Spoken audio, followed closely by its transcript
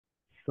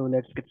So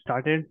let's get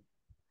started.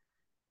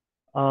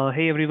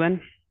 Hey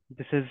everyone,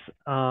 this is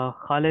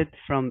Khalid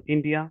from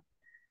India.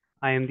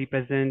 I am the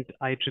President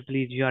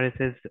IEEE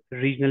GRSS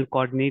Regional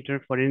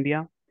Coordinator for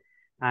India,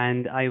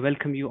 and I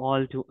welcome you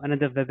all to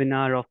another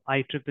webinar of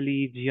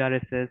IEEE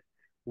GRSS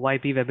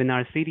YP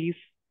webinar series.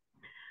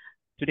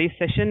 Today's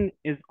session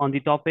is on the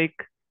topic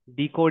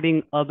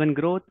Decoding Urban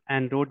Growth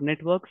and Road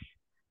Networks,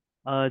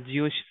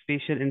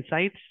 Geospatial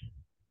Insights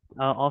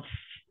of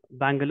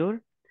Bangalore.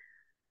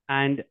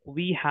 And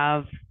we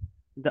have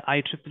the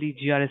IEEE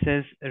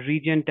GRSS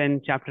Region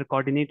 10 Chapter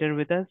Coordinator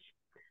with us.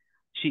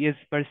 She is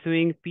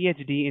pursuing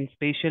PhD in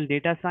Spatial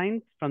Data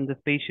Science from the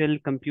Spatial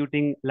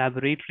Computing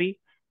Laboratory,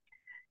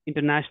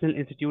 International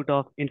Institute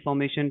of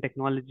Information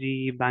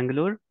Technology,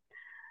 Bangalore.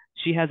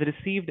 She has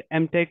received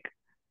MTech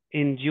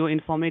in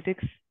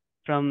Geoinformatics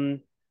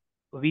from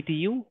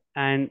VTU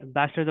and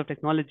Bachelor's of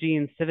Technology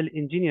in Civil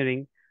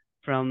Engineering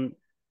from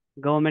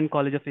Government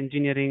College of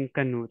Engineering,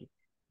 Kannur.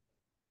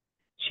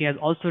 She has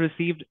also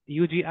received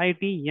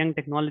UGIT Young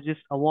Technologist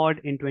Award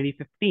in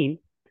 2015,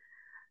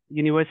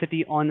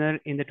 University Honor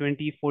in the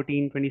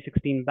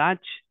 2014-2016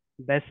 batch,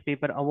 Best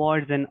Paper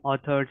Awards, and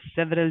authored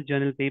several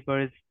journal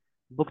papers,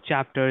 book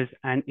chapters,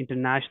 and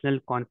international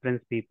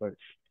conference papers.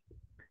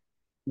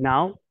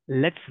 Now,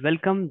 let's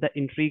welcome the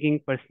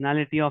intriguing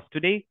personality of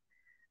today,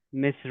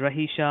 Miss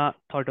Rahisha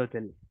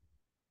Thottolil.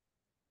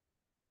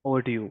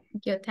 Over to you.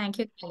 Thank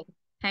you.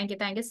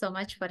 Thank you so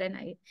much for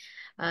an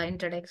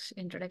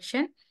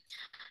introduction.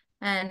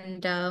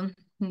 And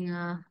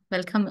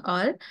welcome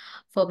all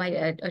for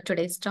my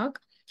today's talk.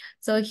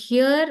 So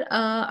here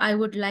I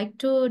would like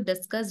to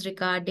discuss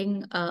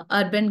regarding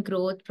urban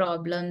growth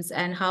problems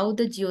and how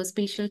the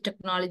geospatial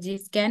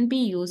technologies can be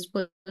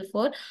useful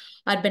for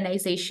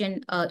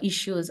urbanization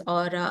issues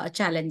or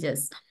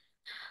challenges.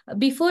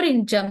 Before I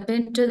jump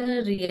into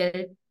the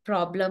real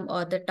problem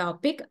or the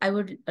topic, I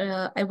would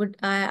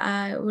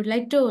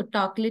like to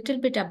talk a little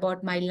bit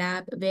about my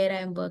lab, where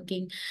I am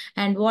working,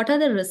 and what are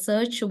the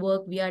research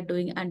work we are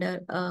doing under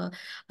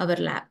our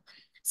lab.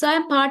 So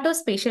I'm part of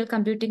Spatial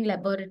Computing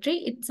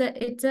Laboratory. It's a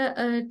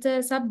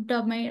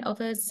subdomain of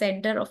a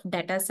Center of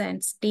Data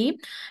Science team,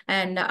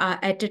 and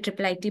at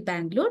IIIT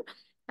Bangalore.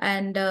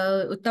 And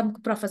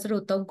Professor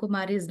Uttam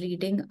Kumar is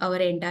leading our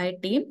entire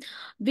team.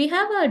 We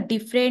have a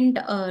different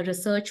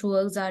research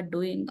works are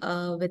doing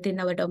within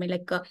our domain.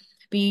 Like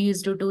we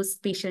used to do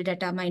spatial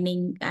data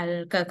mining,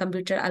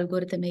 computer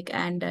algorithmic,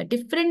 and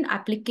different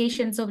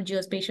applications of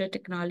geospatial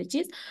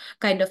technologies,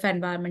 kind of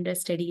environmental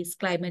studies,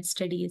 climate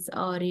studies,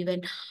 or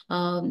even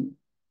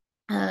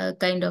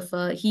kind of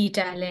heat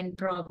island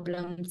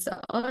problems,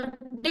 or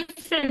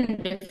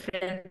different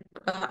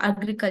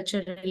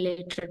agriculture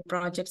related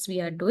projects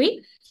we are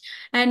doing.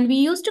 And we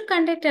used to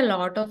conduct a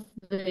lot of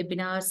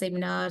webinars,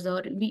 seminars,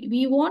 or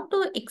we want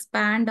to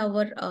expand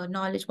our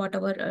knowledge,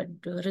 whatever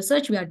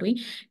research we are doing.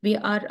 We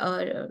are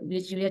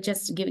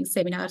just giving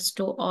seminars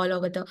to all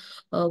over the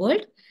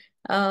world.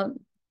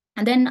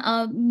 And then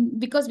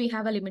because we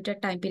have a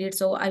limited time period,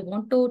 so I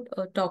want to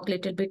talk a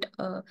little bit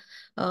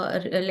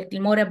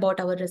more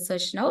about our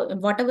research now,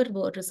 whatever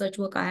research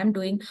work I am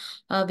doing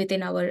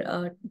within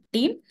our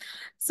team.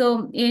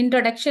 So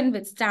introduction,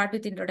 we'll start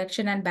with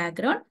introduction and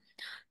background.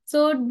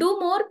 So do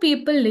more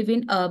people live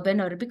in urban,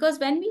 or because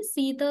when we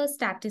see the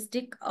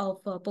statistic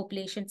of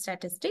population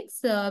statistics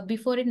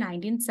before in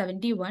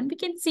 1971, we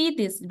can see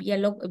this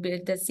yellow,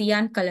 the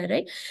cyan color,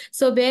 right?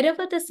 So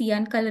wherever the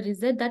cyan color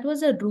is there, that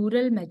was a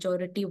rural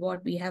majority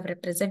what we have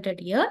represented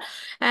here.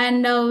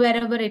 And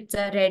wherever it's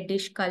a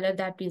reddish color,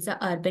 that is a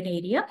urban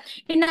area.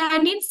 In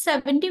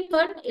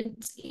 1971,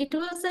 it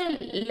was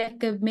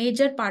like a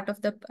major part of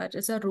the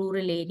it's a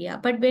rural area.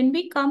 But when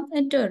we come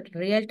into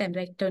real time,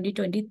 like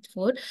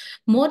 2024,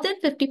 more than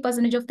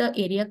 50% of the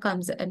area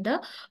comes in the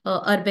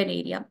urban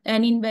area.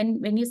 And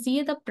when you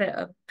see the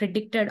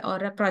predicted or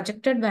a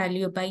projected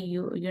value by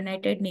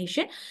United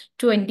Nations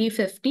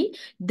 2050,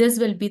 this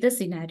will be the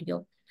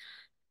scenario.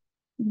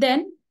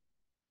 Then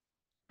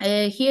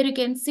here you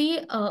can see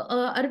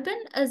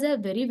urban is a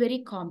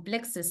very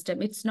complex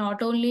system. It's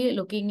not only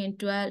looking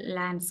into a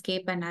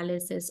landscape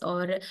analysis,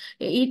 or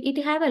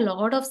it have a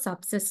lot of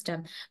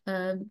subsystem.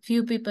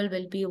 Few people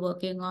will be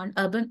working on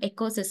urban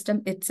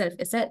ecosystem itself.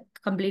 It's a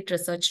complete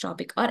research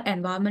topic, or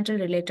environmental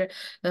related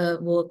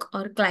work,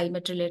 or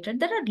climate related.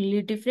 There are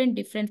really different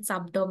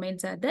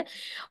subdomains are there.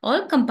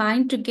 All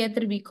combined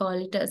together, we call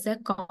it as a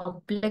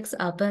complex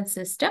urban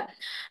system.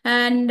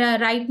 And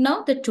right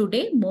now,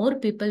 today, more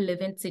people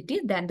live in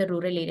cities than the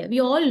rural area.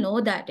 We all know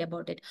that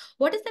about it.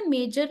 What is the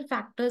major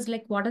factors?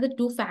 Like, what are the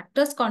two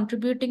factors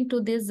contributing to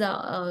this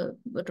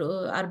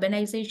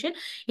urbanization?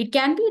 It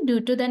can be due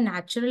to the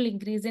natural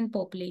increase in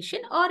population,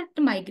 or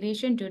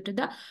migration due to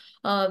the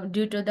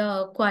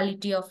quality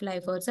of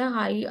life, or the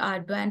high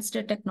advanced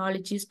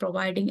technologies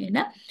providing in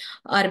a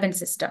urban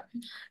system.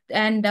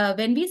 And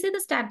when we see the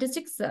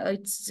statistics,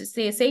 it's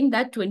saying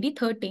that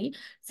 2030,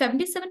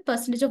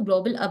 77% of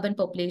global urban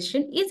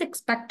population is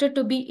expected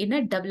to be in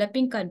a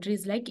developing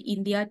countries like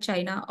India,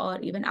 China, or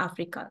even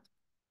Africa.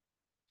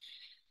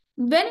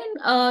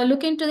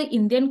 look into the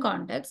Indian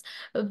context,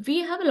 we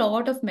have a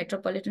lot of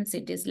metropolitan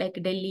cities like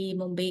Delhi,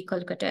 Mumbai,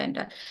 Kolkata,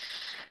 and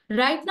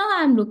right now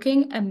I'm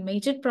looking at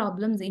major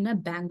problems in a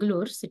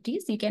Bangalore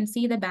cities. You can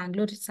see the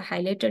Bangalore is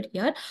highlighted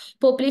here.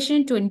 Population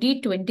in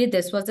 2020,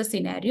 this was the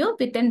scenario.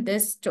 Within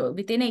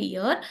a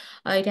year,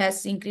 it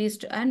has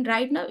increased, and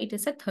right now it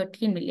is at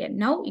 13 million.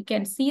 Now you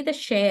can see the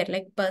share,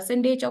 like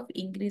percentage of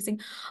increasing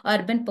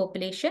urban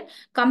population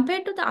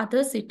compared to the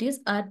other cities.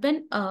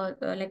 Urban,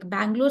 like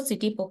Bangalore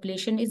city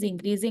population is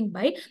increasing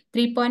by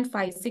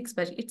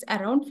 3.56%. It's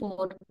around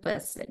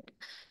 4%.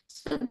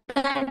 So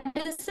that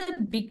is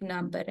a big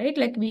number, right?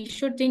 Like we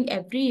should think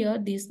every year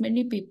these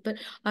many people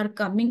are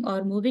coming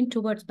or moving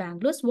towards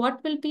Bangalore. So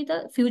what will be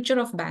the future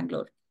of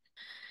Bangalore?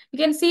 You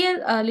can see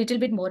a little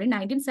bit more. In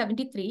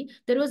 1973,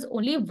 there was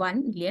only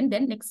 1 million.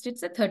 Then next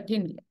it's a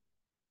 13 million.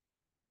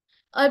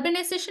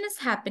 Urbanization is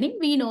happening.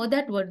 We know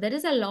that there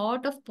is a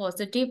lot of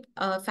positive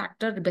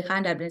factor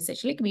behind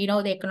urbanization. Like we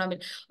know the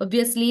economic,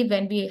 obviously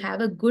when we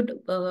have a good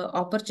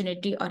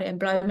opportunity or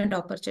employment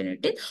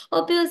opportunity,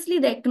 obviously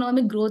the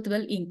economic growth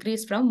will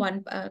increase from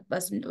one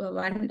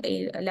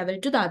level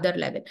to the other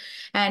level.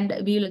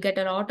 And we will get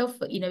a lot of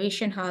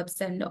innovation hubs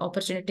and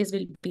opportunities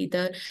will be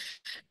there.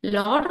 A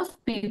lot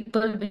of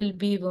people will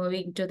be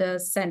moving to the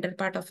central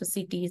part of the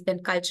cities. Then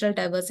cultural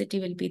diversity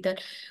will be there.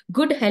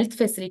 Good health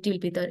facility will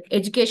be there.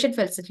 Education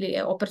facility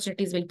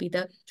opportunities will be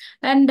there.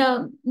 And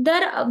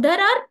there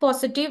are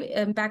positive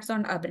impacts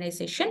on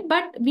urbanization,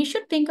 but we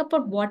should think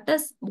about what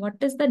is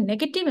the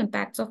negative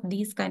impacts of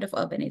these kind of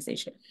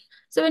urbanization.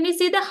 So when we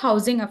see the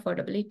housing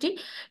affordability,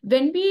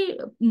 when we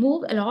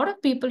move a lot of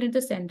people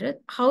into the center,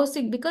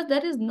 housing, because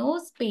there is no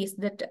space,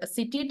 that a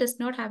city does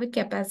not have a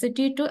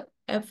capacity to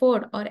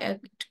afford or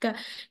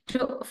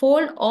to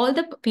hold all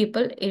the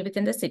people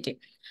within the city.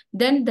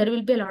 Then there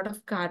will be a lot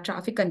of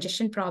traffic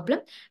congestion problem,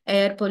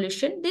 air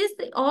pollution. These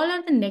all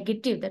are the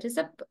negative. That is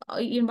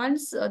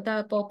once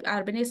the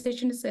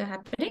urbanization is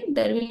happening,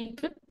 there will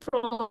be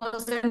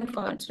pros and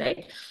cons,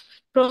 right?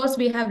 Pros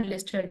we have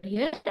listed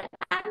here,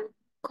 and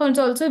cons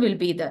also will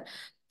be there.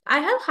 I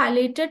have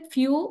highlighted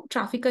few.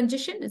 Traffic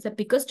congestion is the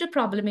biggest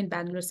problem in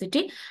Bangalore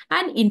city,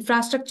 and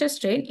infrastructure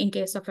strain in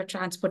case of a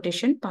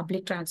transportation,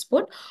 public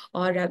transport,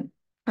 or a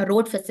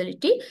road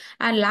facility,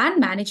 and land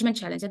management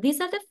challenges. These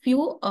are the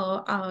few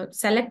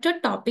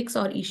selected topics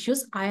or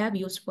issues I have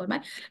used for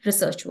my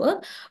research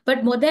work.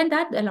 But more than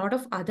that, a lot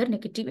of other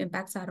negative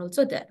impacts are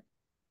also there.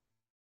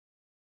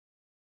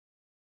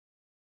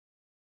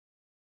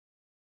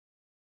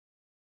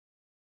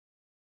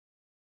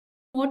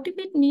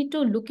 Motivate me to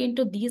look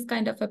into these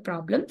kind of a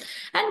problem,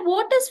 and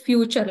what is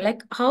future,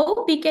 like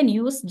how we can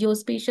use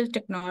geospatial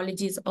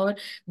technologies or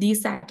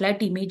these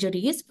satellite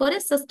imageries for a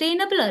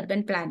sustainable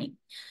urban planning.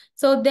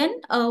 So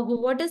then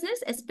what is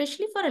this,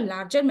 especially for a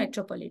larger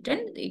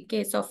metropolitan, in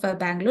case of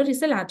Bangalore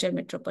is a larger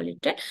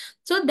metropolitan.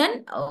 So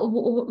then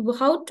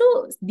how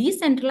to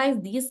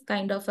decentralize these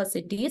kind of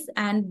cities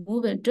and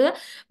move into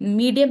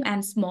medium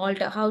and small,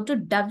 how to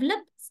develop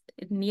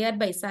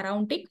nearby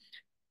surrounding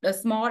the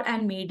small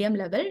and medium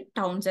level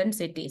towns and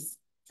cities.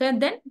 So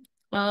then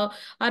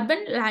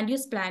urban land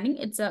use planning,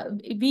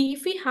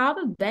 if we have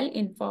a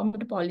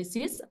well-informed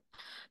policies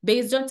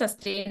based on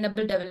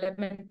sustainable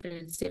development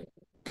principle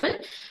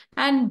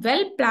and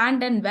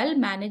well-planned and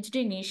well-managed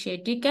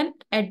initiative can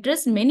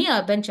address many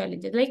urban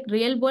challenges, like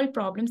real-world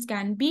problems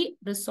can be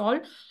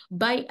resolved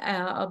by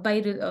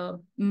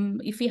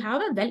if we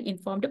have a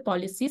well-informed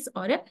policies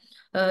or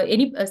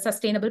any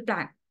sustainable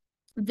plan.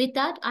 With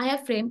that, I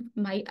have framed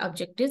my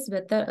objectives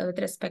with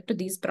respect to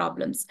these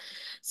problems.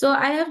 So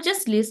I have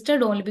just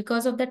listed, only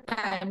because of the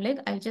time, like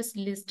I just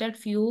listed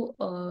few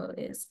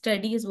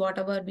studies,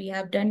 whatever we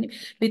have done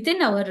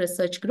within our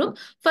research group.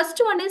 First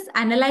one is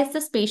analyze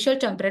the spatial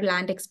temporal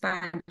land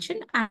expansion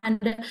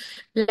and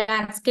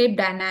landscape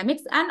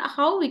dynamics and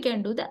how we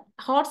can do the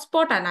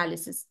hotspot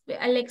analysis.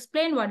 I'll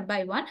explain one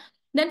by one.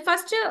 Then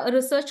first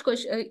research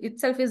question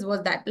itself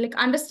was that, like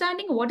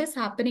understanding what is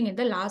happening in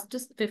the last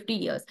 50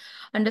 years,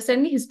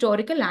 understanding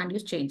historical land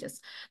use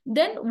changes.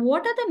 Then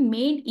what are the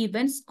main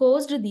events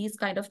caused these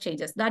kind of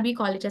changes, that we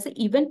call it as an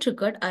event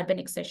triggered urban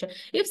extension.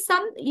 If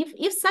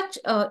such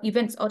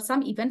events or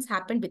some events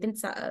happen within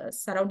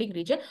surrounding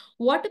region,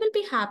 what will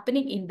be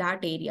happening in that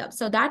area?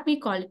 So that we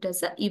call it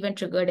as an event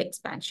triggered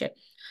expansion.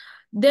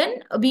 Then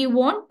we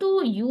want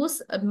to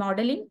use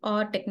modeling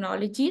or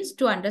technologies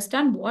to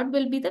understand what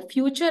will be the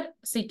future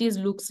cities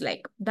looks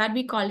like. That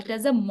we call it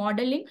as a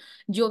modeling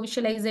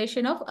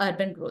geovisualization of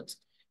urban growth.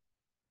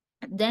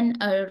 Then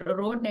a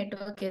road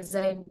network is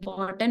an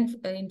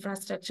important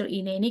infrastructure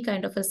in any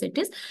kind of a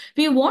cities.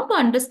 We want to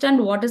understand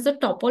what is the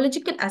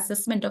topological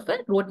assessment of a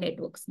road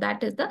networks.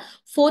 That is the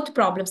fourth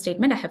problem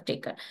statement I have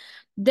taken.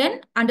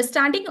 Then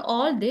understanding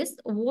all this,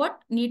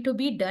 what need to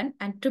be done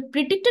and to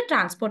predict the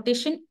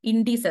transportation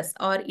indices,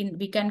 or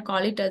we can call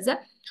it as a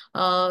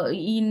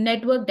in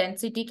network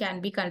density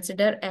can be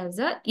considered as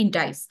a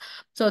index.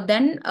 So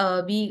then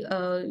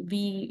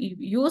we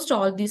used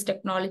all these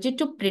technology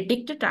to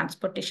predict the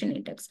transportation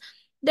index.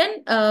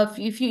 Then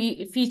if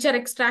you feature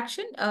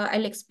extraction,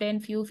 I'll explain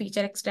few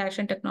feature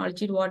extraction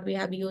technology what we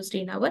have used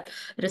in our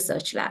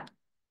research lab.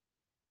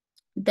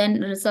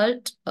 Then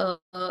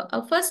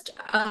our first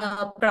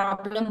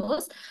problem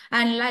was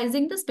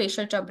analyzing the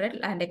spatial temporal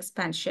and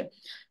expansion.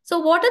 So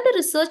what are the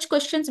research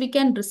questions we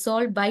can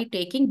resolve by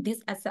taking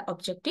this as an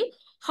objective?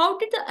 How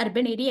did the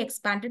urban area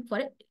expanded for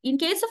it? In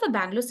case of a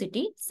Bangalore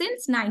city,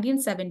 since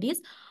 1970s,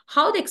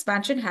 how the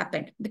expansion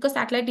happened? Because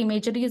satellite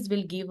imageries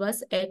will give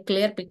us a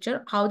clear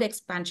picture how the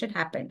expansion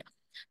happened.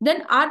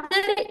 Then are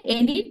there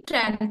any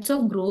trends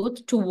of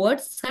growth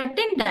towards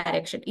certain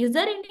direction? Is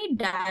there any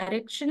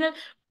directional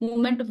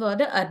movement for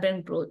the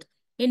urban growth?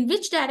 In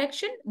which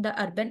direction the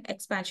urban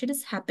expansion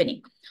is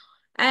happening?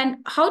 And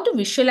how to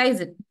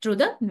visualize it through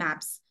the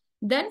maps?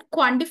 Then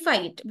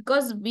quantify it,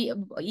 because we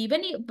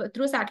even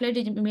through satellite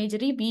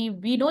imagery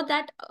we know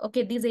that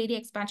okay, this area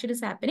expansion is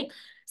happening.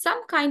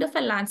 Some kind of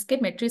a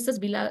landscape matrices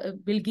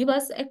will give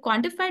us a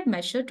quantified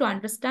measure to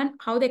understand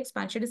how the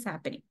expansion is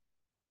happening.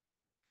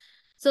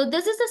 So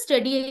this is a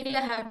study area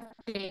I have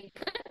taken,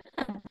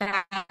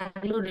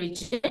 Bangalore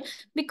region,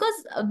 because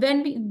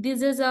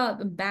this is a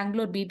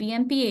Bangalore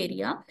BBMP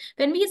area.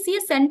 When we see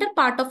a center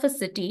part of a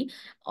city,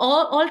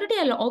 already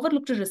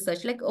overlooked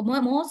research, like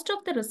most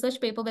of the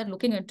research paper we're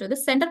looking into the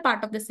center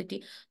part of the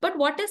city. But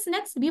what is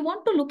next? We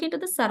want to look into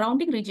the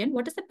surrounding region.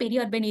 What is the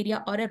peri-urban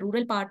area or a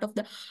rural part of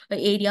the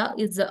area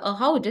is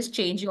how it is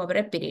changing over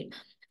a period.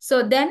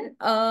 So then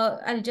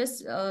I'll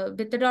just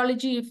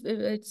methodology, if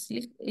it's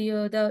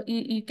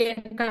you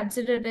can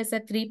consider it as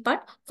a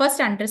three-part.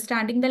 First,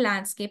 understanding the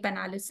landscape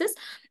analysis,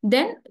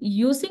 then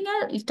using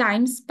a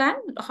time span,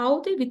 how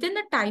within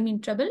the time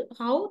interval,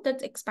 how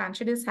that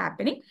expansion is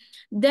happening.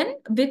 Then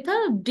with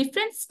a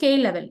different scale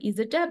level, is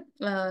it a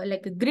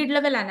like a grid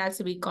level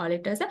analysis, we call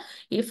it as a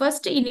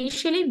first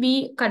initially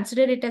we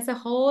consider it as a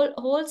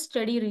whole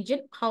study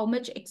region, how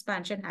much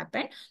expansion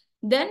happened.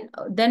 Then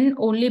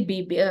only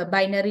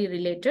binary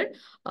related.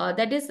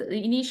 That is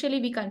initially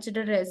we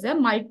consider as a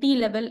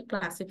multi-level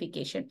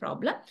classification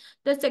problem.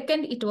 The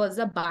second, it was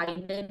a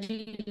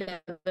binary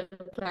level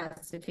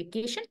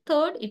classification.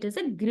 Third, it is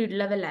a grid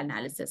level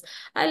analysis.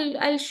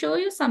 I'll show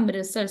you some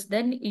results,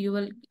 then you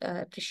will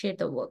appreciate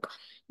the work.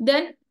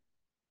 Then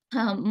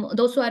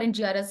those who are in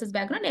GRSS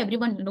background,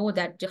 everyone know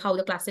that how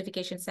the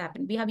classifications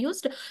happen. We have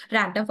used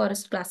random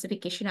forest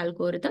classification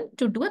algorithm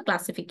to do a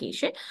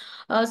classification.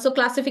 So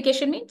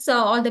classification means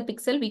all the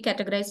pixel we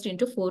categorized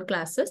into 4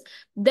 classes.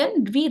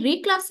 Then we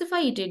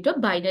reclassify it into a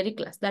binary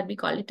class that we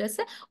call it as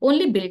a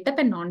only built up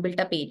and non-built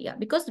up area,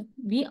 because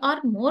we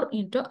are more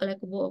into like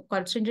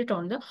concentrate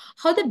on the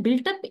how the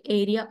built up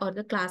area or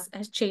the class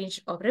has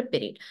changed over a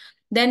period.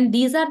 Then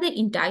these are the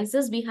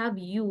indices we have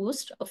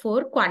used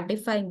for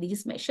quantifying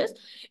these measures.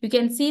 You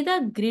can see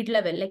the grid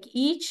level, like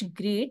each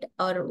grid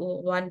or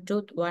 1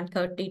 to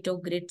 132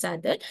 grids are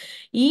there.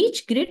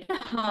 Each grid,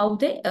 how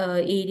the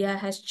area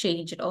has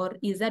changed, or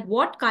is that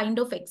what kind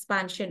of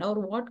expansion or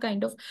what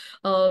kind of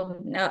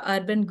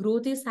urban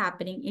growth is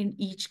happening in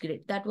each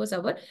grid. That was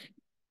our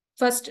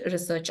first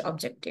research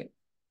objective.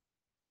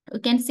 You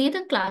can see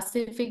the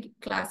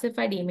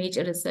classified image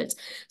results.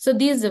 So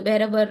these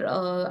wherever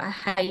I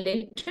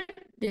highlighted,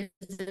 this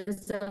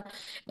is a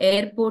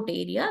airport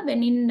area.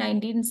 When in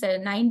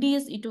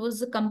 1990s, it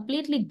was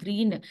completely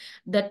green.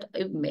 That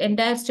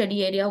entire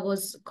study area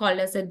was called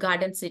as a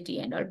garden city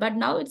and all. But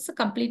now it's a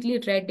completely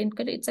red in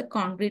color. It's a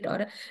concrete or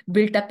a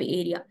built up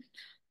area.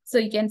 So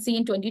you can see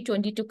in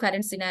 2022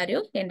 current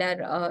scenario, and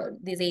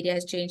this area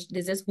has changed.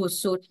 This is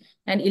Hosur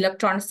and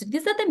electronic city.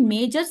 These are the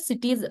major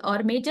cities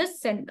or major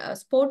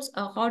sports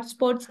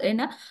hotspots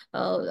in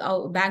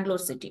Bangalore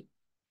city.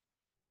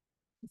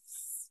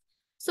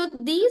 So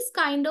these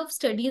kind of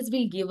studies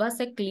will give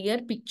us a clear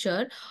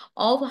picture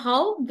of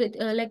how,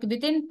 like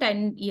within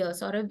 10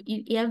 years or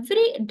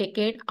every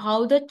decade,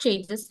 how the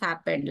changes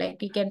happen.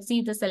 Like you can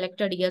see the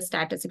selected year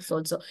statistics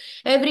also.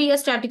 Every year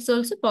statistics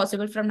also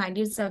possible from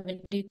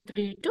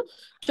 1973 to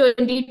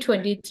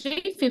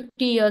 2023,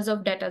 50 years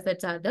of data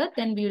sets are there.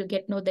 Then we will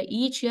get know the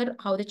each year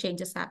how the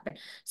changes happen.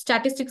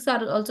 Statistics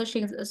are also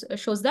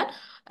shows that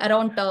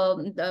around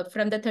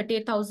from the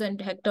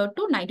 38,000 hectare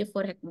to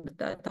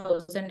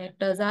 94,000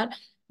 hectares are.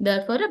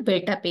 Therefore, a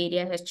built-up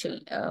area has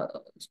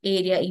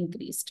area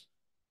increased.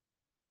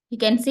 You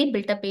can see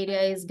built-up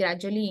area is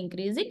gradually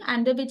increasing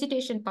and the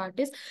vegetation part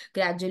is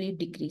gradually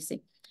decreasing.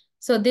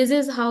 So this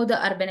is how the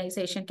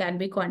urbanization can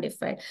be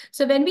quantified.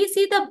 So when we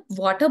see the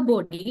water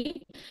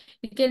body,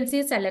 you can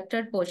see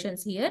selected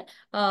portions here.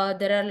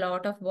 There are a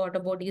lot of water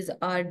bodies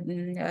are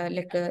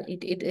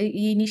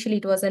initially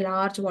it was a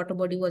large water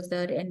body was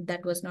there and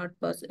that was not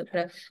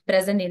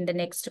present in the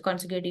next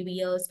consecutive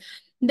years.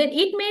 Then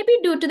it may be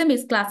due to the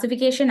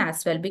misclassification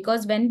as well,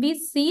 because when we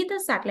see the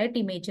satellite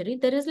imagery,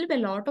 there is a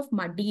lot of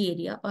muddy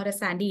area or a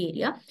sandy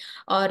area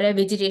or a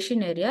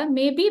vegetation area.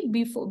 Maybe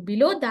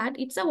below that,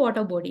 it's a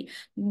water body.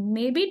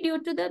 Maybe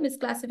due to the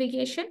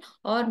misclassification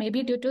or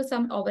maybe due to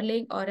some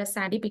overlaying or a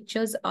sandy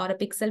pictures or a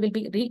pixel will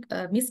be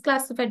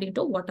misclassified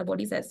into water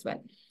bodies as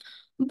well.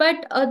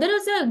 But there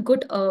is a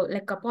good,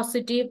 like a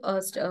positive,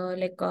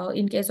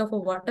 in case of a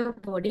water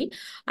body,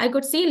 I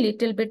could see a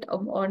little bit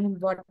on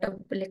water,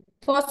 like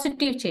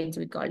positive change,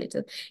 we call it.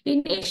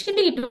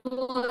 Initially, it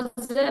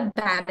was a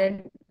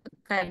barren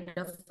kind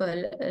of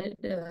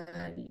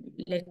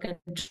like a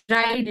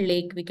dried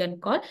lake, we can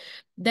call.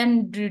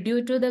 Then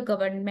due to the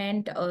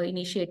government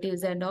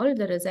initiatives and all,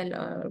 there is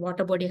a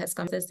water body has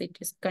come as it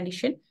is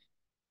condition.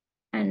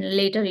 And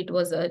later it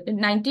was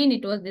 19,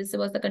 it was, this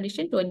was the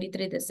condition,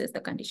 23, this is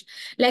the condition.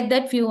 Like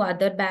that, few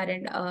other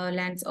barren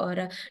lands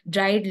or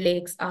dried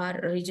lakes are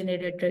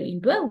regenerated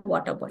into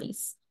water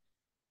bodies.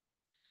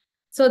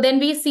 So then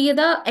we see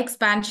the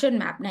expansion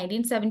map,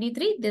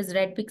 1973, these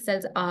red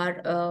pixels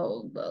are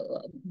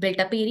built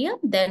up area,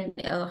 then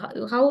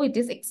how it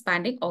is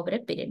expanding over a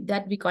period,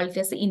 that we call it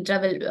as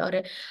interval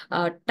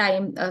or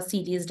time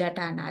series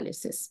data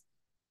analysis.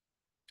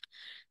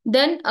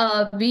 Then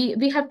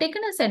we have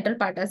taken a central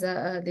part as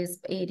this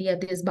area,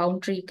 this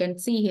boundary you can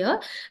see here.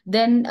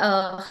 Then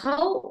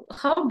how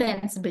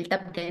dense built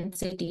up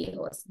density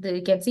was.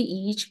 You can see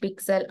each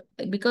pixel,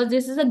 because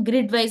this is a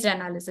grid wise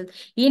analysis.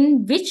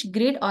 In which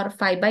grid or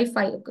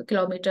 5x5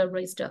 kilometer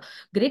raised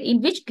grid,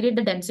 in which grid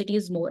the density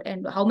is more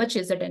and how much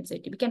is the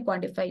density. We can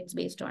quantify it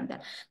based on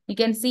that. You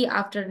can see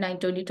after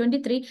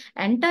 2023,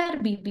 entire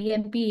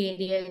BBMP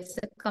area is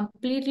a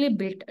completely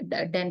built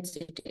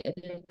density,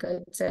 like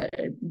it's a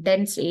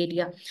dense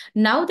area.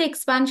 Now the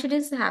expansion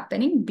is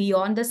happening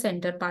beyond the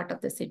center part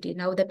of the city.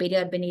 Now the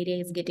peri-urban area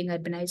is getting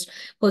urbanized,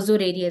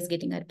 Hosur area is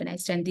getting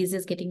urbanized, and this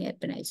is getting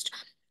urbanized.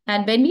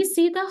 And when we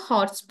see the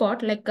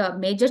hotspot, like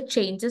major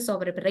changes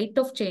over a rate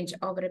of change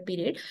over a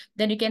period,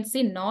 then you can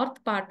see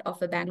north part of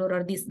the Bangalore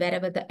or this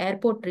wherever the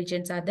airport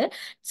regions are there,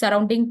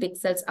 surrounding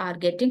pixels are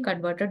getting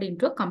converted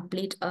into a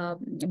complete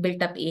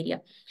built up area.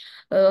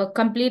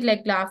 Complete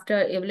like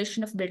after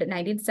evolution of build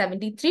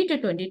 1973 to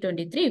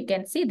 2023, you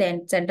can see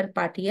the center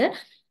part here.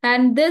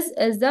 And this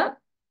is the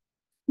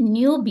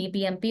new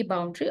BBMP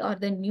boundary or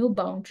the new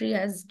boundary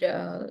as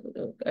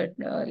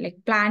like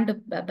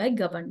planned by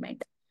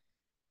government.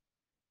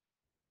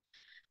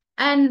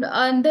 And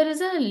there is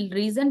a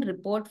recent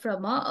report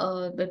from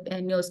a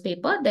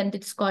newspaper. Then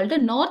it's called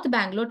North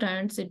Bangalore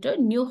turns into a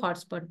new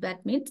hotspot.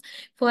 That means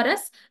for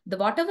us, the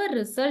whatever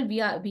result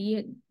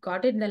we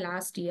got in the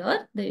last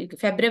year, the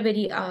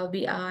February,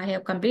 I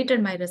have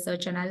completed my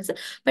research analysis.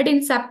 But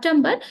in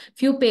September,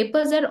 few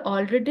papers are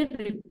already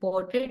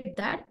reported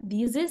that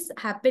this is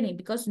happening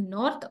because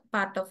north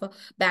part of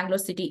Bangalore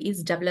city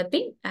is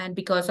developing, and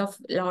because of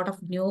a lot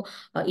of new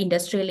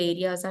industrial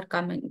areas are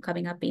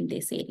coming up in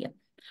this area.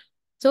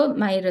 So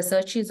my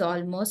research is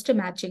almost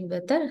matching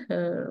with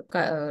the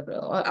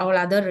all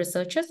other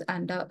researchers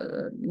and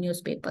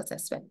newspapers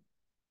as well.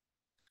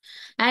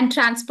 And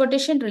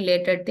transportation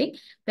related thing,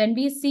 when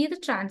we see the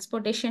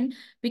transportation,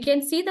 we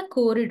can see the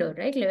corridor,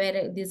 right?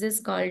 Where this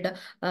is called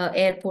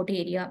airport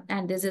area,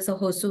 and this is a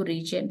Hosur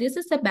region. This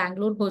is the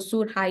Bangalore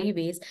Hosur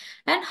highways,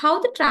 and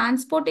how the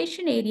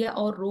transportation area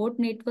or road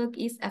network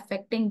is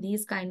affecting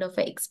these kind of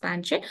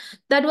expansion.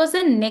 That was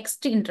the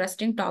next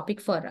interesting topic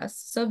for us.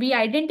 So we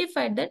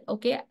identified that,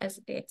 okay, as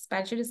the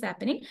expansion is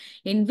happening,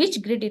 in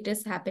which grid it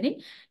is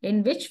happening,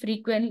 in which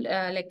frequent,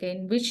 like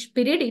in which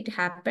period it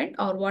happened,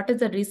 or what is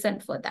the reason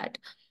for that.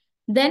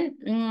 Then,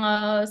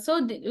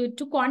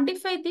 to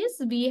quantify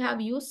this, we have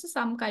used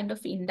some kind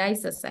of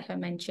indices, I have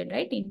mentioned,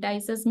 right?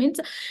 Indices means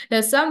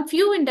some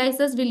few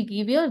indices will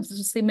give you a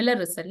similar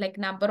result, like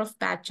number of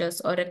patches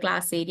or a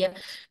class area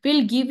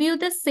will give you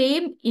the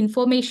same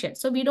information.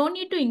 So we don't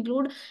need to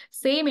include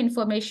same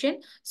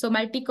information. So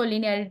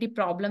multicollinearity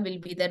problem will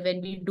be there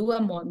when we do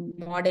a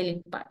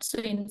modeling part. So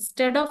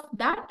instead of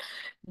that,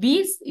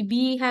 we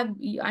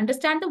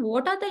understand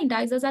what are the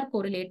indices are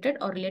correlated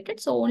or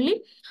related. So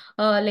only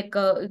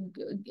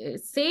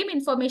same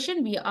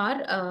information we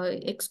are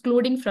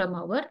excluding from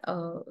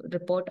our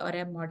report or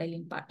a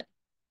modeling part.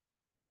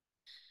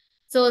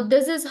 So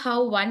this is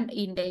how one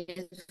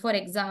index, for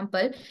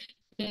example,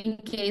 in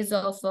case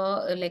of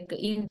like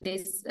in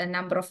this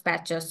number of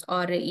patches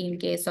or in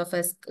case of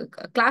a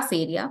class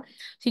area,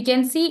 so you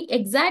can see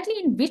exactly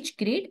in which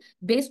grid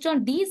based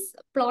on these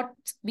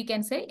plots, we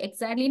can say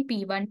exactly in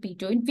P1,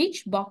 P2, in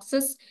which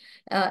boxes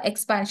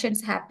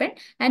expansions happen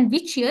and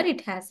which year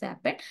it has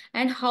happened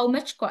and how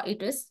much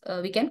it is,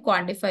 we can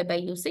quantify by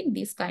using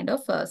these kind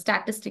of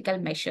statistical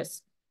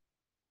measures.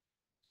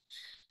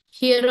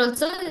 Here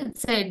also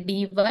it's a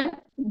D1.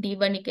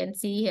 D1 you can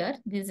see here.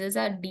 This is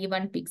a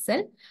D1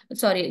 pixel.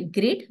 Sorry,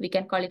 grid. We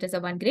can call it as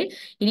a one grid.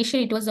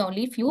 Initially, it was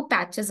only few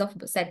patches of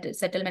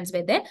settlements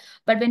were there.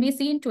 But when we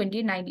see in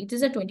 2019, it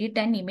is a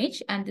 2010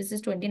 image and this is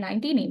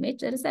 2019 image.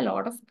 There is a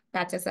lot of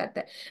patches out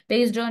there.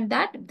 Based on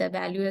that, the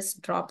value has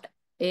dropped.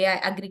 AI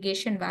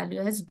aggregation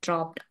value has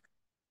dropped.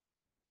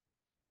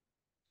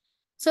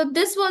 So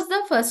this was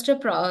the first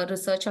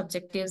research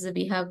objectives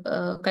we have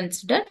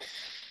considered.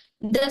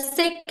 The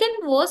second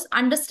was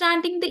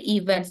understanding the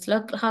events,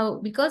 like how,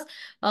 because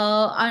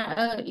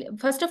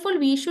first of all,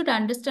 we should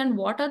understand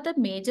what are the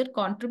major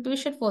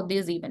contribution for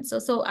these events.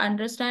 So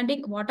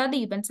understanding what are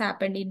the events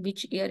happened, in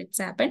which year it's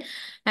happened,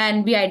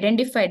 and we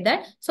identified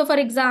that. So for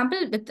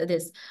example, with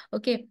this,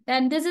 okay,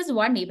 and this is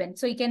one event.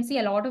 So you can see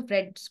a lot of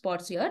red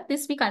spots here.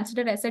 This we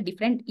consider as a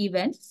different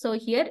event. So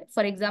here,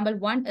 for example,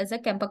 one is a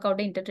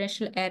Kempegowda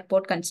International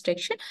Airport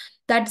construction.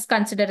 That's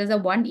considered as a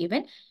one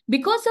event.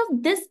 Because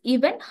of this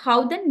event,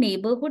 how the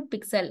neighborhood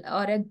pixel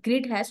or a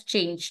grid has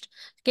changed.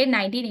 Okay,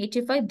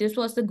 1985, this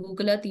was the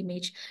Google Earth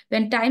image.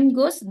 When time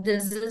goes,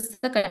 this is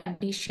the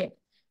condition.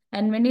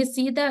 And when you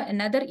see the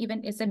another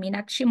event is a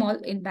Meenakshi Mall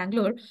in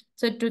Bangalore.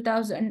 So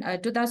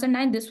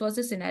 2009, this was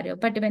the scenario.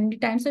 But when the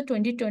times of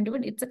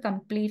 2021, it's a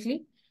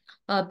completely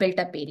built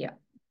up area.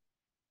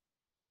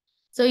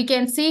 So you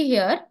can see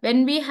here,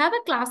 when we have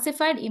a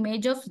classified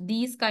image of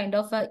these kind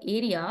of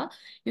area,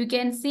 you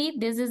can see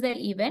this is the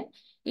event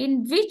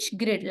in which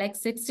grid, like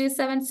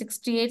 67,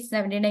 68,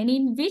 79,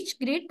 in which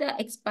grid the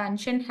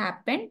expansion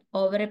happened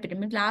over a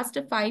period. Last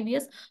 5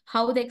 years,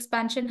 how the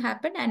expansion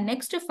happened, and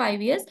next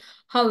 5 years,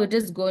 how it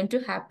is going to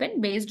happen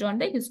based on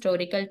the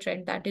historical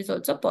trend. That is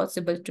also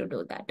possible to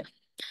do that.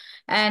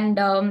 And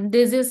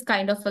this is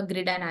kind of a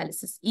grid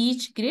analysis.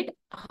 Each grid,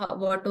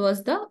 what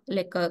was the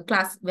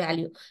class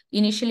value?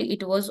 Initially,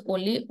 it was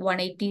only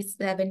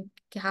 187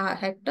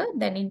 hectare.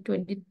 Then in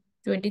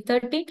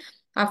 2013,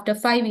 after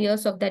 5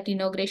 years of that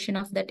inauguration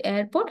of that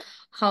airport,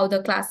 how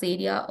the class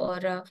area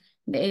or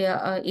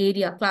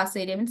area, class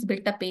area means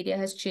built up area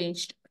has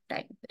changed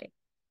time frame.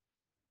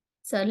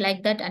 So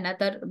like that,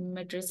 another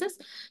matrices.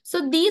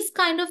 So these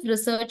kind of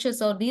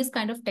researches or these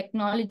kind of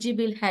technology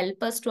will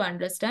help us to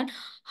understand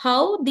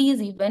how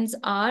these events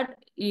are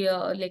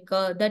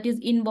that is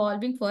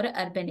involving for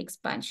urban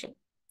expansion.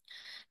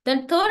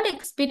 The third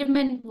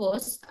experiment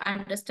was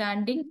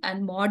understanding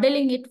and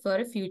modeling it for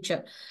a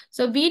future.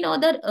 So we know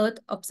that Earth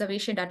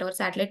observation data or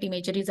satellite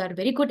imageries are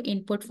very good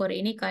input for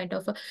any kind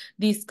of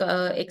these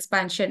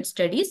expansion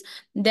studies.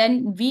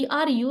 Then we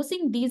are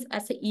using these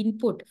as an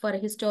input for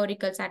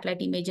historical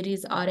satellite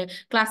imageries or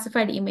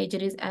classified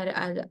imageries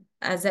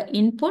as an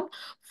input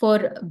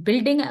for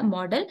building a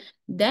model,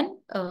 then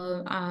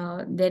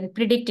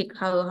predicting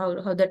how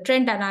the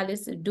trend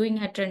analysis, doing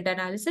a trend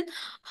analysis,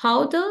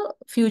 how the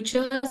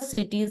future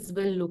cities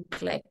will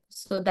look like.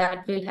 So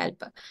that will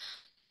help.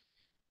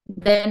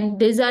 Then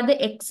these are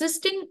the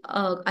existing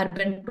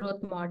urban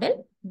growth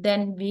model.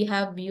 Then we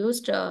have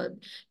used,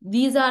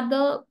 these are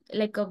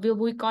the,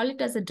 we call it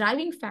as a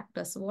driving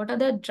factors. What are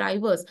the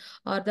drivers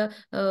or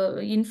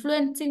the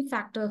influencing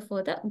factor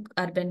for the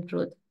urban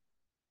growth?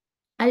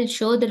 I'll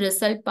show the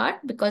result part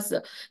because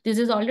this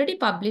is already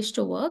published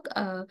to work.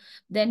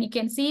 Then you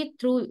can see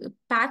through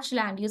patch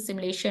land use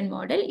simulation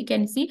model, you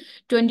can see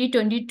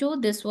 2022,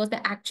 this was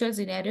the actual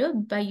scenario.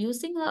 By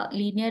using a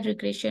linear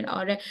regression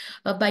or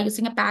by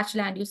using a patch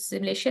land use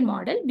simulation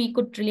model, we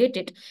could relate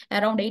it.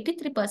 Around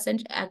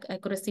 83%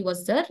 accuracy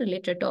was there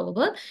related to our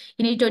work.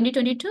 In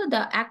 2022,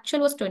 the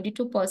actual was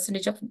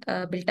 22%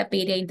 of built up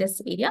area in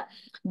this area.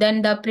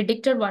 Then the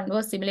predicted one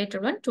was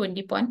simulated one,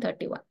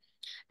 20.31.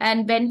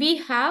 And when we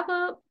have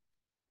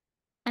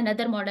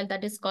another model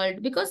that is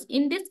called, because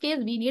in this case,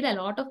 we need a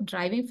lot of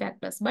driving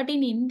factors. But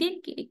in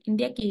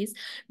India case,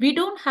 we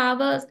don't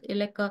have a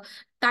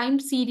time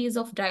series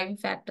of driving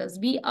factors.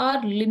 We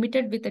are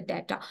limited with the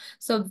data.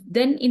 So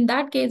then in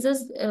that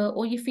cases,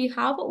 or if we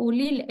have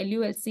only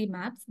LULC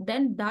maps,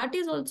 then that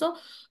is also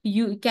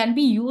can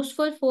be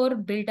useful for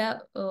build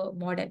a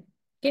model.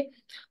 Okay,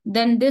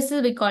 then this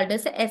is we called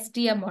as a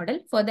STM model.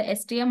 For the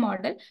STM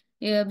model,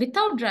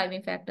 without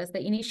driving factors, the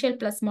initial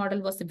plus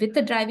model was with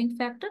the driving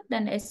factor,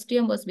 then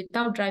STM was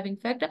without driving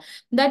factor.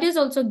 That is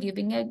also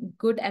giving a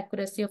good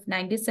accuracy of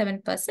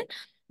 97%.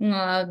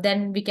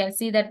 Then we can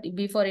see that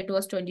before it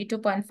was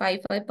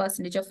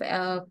 22.55%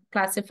 of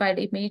classified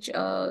image,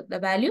 the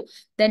value,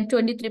 then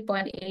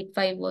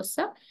 23.85 was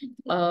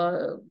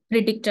the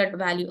predicted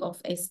value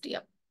of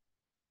STM.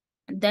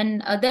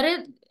 Then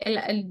there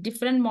are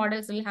different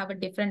models will have a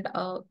different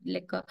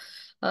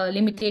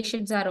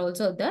limitations are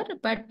also there,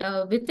 but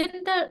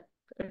within the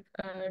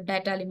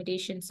data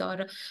limitations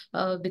or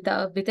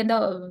within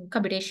the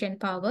computation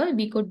power,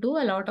 we could do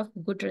a lot of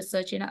good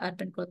research in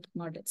urban growth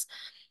models.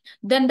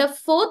 Then the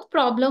fourth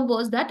problem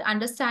was that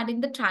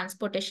understanding the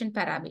transportation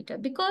parameter,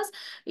 because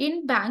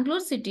in Bangalore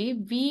city,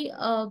 we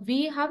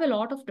have a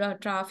lot of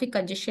traffic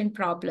congestion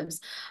problems.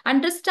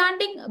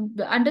 Understanding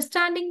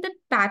the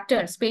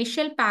pattern,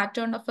 spatial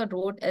pattern of a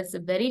road is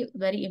very,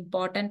 very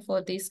important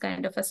for these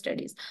kind of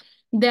studies.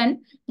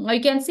 Then you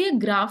can see a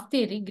graph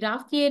theory.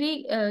 Graph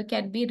theory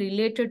can be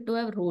related to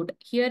a road.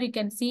 Here you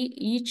can see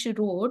each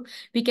road,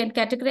 we can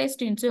categorize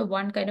it into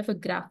one kind of a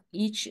graph.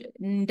 Each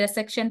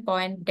intersection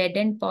point, dead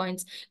end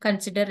points,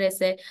 consider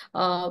as a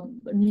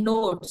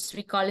nodes.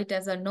 We call it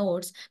as a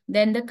nodes.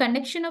 Then the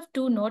connection of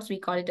two nodes, we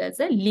call it as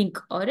a link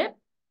or a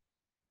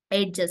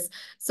edges.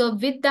 So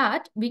with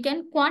that, we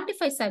can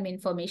quantify some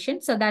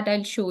information. So that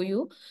I'll show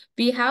you.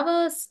 We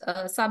have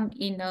some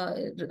in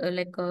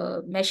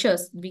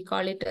measures. We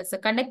call it as a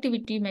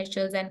connectivity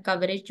measures and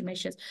coverage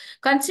measures.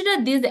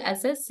 Consider this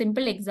as a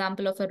simple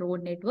example of a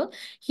road network.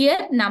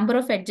 Here, number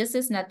of edges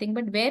is nothing,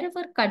 but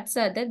wherever cuts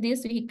are there,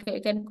 this we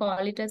can call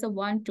it as a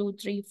 1, 2,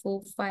 3,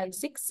 4, 5,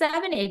 6,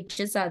 7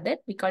 edges are there.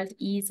 We call it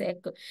E is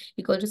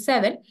equal to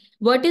 7.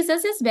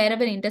 Vertices is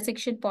wherever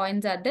intersection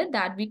points are there,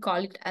 that we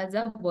call it as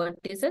a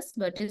vertices.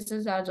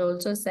 Vertices are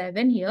also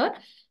 7 here.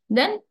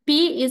 Then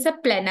P is a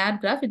planar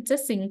graph. It's a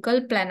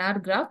single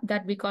planar graph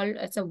that we call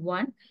as a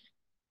 1.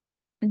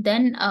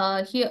 Then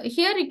here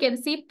you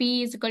can see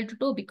P is equal to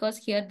 2 because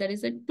here there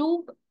is a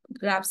 2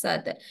 graphs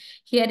are there.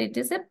 Here it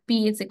is a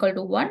P is equal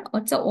to 1.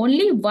 It's a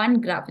only one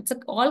graph. It's a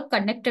all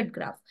connected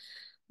graph.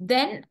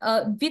 Then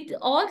with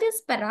all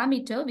these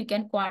parameter, we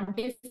can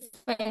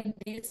quantify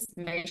these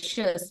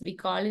measures. We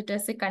call it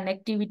as a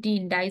connectivity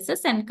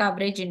indices and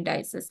coverage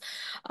indices.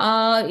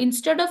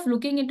 Instead of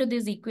looking into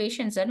these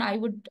equations, and I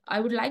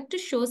would like to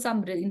show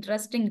some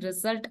interesting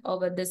result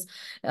over this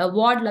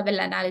ward level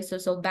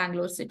analysis of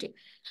Bangalore city.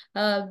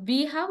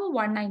 We have a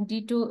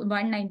 190 to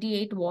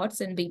 198 wards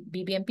in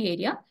BBMP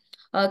area.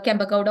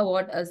 Kembagowda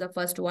ward as the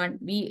first one.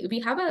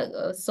 We have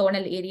a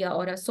zonal area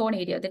or a zone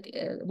area, that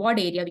ward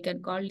area we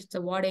can call it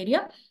the ward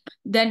area.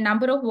 Then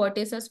number of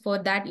vertices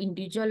for that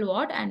individual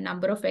ward and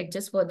number of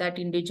edges for that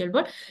individual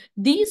ward.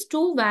 These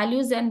two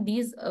values and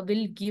these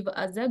will give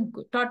us a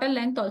total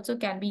length also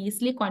can be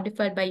easily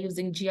quantified by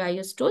using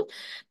GIS tool.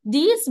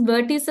 These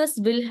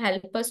vertices will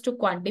help us to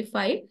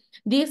quantify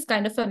these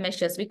kind of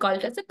measures. We call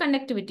it as a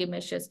connectivity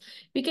measures.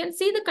 We can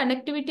see the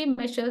connectivity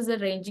measures are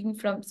ranging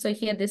from, so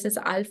here this is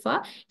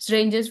alpha,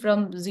 it ranges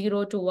from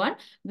 0 to 1.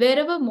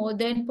 Wherever more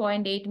than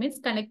 0.8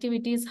 means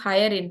connectivity is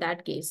higher in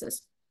that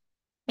cases.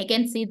 I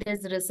can see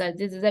this result.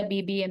 This is a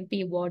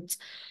BBMP wards.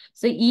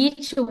 So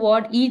each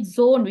ward, each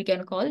zone we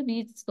can call,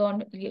 each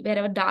zone,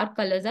 wherever dark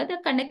colors are, the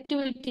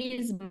connectivity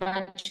is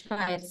much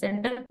higher.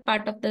 Center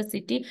part of the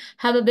city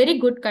have a very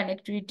good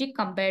connectivity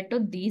compared to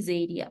these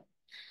area.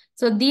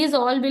 So these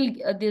all will,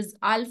 this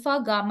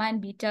alpha, gamma, and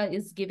beta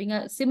is giving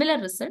a similar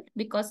result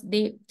because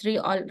they three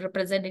all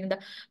representing the,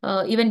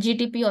 even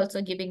GTP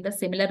also giving the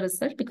similar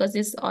result because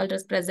this all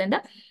represent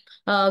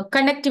the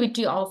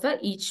connectivity of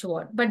each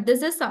word. But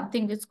this is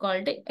something which is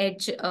called a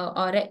edge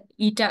or a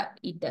eta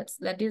index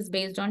that is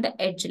based on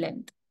the edge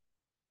length.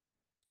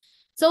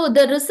 So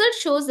the result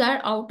shows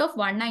that out of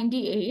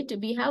 198,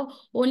 we have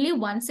only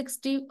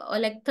 160,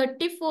 like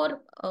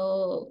 34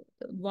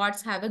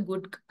 wards have a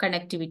good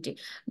connectivity.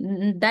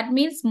 That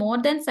means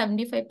more than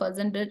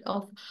 75%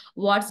 of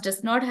wards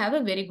does not have a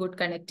very good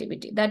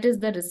connectivity. That is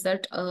the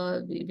result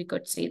we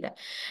could see that.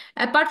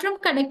 Apart from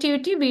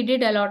connectivity, we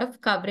did a lot of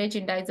coverage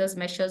indices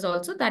measures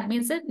also. That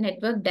means the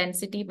network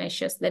density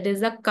measures. That is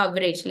the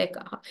coverage, like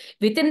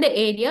within the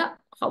area,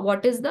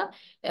 what is the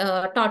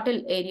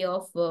total area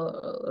of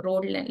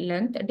road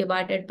length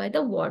divided by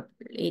the ward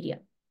area.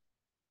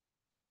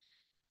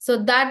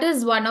 So that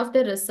is one of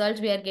the results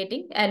we are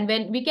getting. And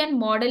when we can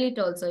model it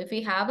also, if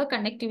we have a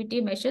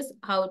connectivity measures,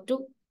 how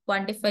to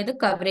quantify the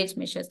coverage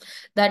measures,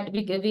 that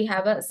we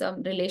have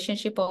some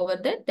relationship over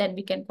there, then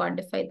we can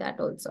quantify that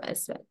also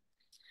as well.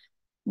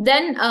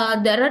 Then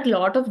there are a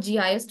lot of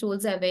GIS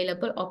tools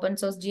available, open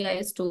source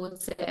GIS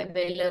tools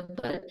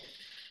available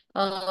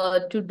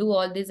to do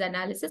all this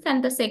analysis.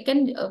 And the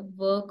second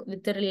work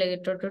with the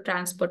related to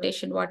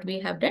transportation, what we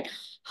have done,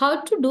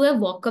 how to do a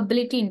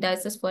walkability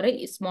indices for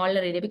a smaller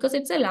area, because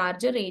it's a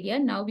larger area.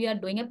 Now we are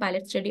doing a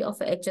pilot study of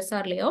a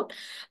HSR layout.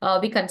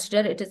 We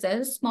consider it as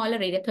a smaller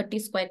area, 30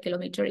 square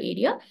kilometer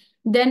area.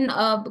 Then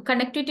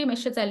connectivity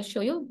measures, I'll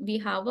show you. We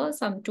have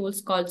some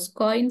tools called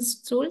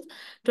coins tools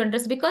to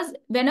understand, because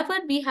whenever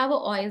we have a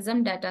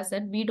OSM data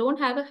set, we don't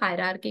have a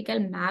hierarchical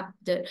map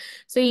there.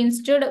 So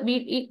instead,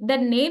 the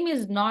name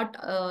is not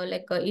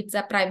it's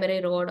a primary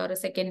road or a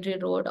secondary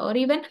road, or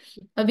even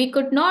we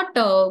could not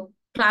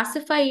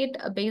classify it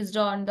based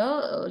on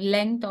the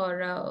length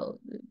or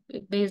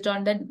based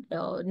on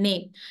the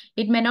name.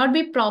 It may not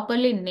be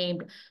properly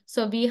named.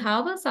 So we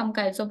have some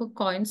kinds of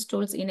coins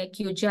tools in a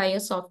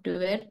QGIS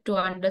software to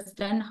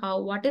understand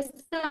what is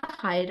the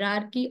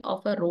hierarchy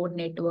of a road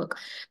network.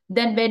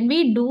 Then when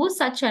we do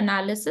such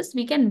analysis,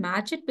 we can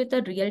match it with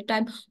a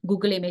real-time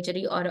Google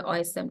imagery or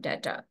OSM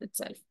data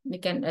itself. We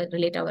can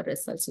relate our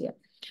results here.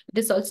 It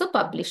is also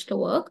published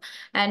work.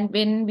 And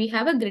when we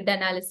have a grid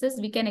analysis,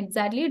 we can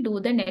exactly do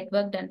the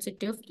network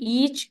density of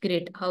each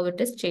grid, how it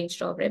is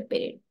changed over a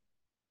period.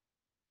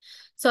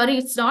 Sorry,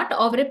 it's not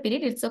over a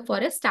period, it's for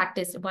a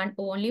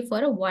only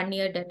for a 1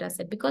 year data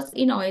set, because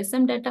in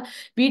OSM data,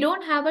 we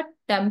don't have a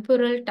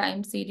temporal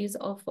time series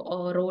of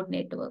road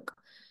network.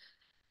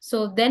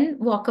 So then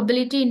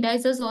walkability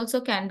indices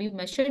also can be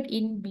measured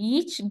in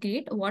each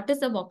grid. What is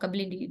the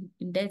walkability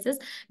indices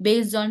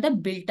based on the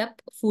built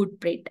up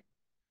footprint?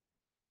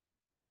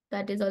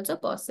 That is also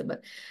possible.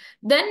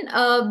 Then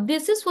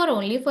this is for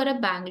only for a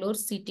Bangalore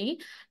city.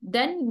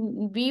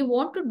 Then we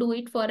want to do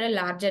it for a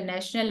larger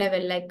national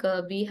level. Like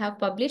we have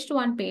published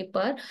one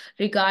paper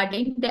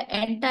regarding the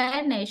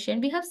entire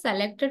nation. We have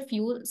selected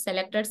few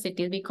selected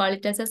cities. We call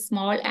it as a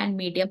small and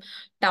medium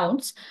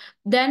towns.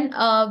 Then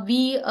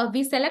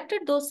we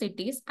selected those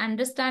cities,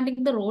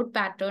 understanding the road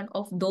pattern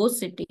of those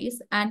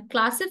cities, and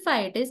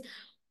classify it as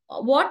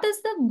what is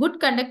the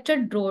good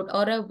connected road,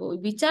 or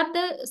which are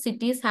the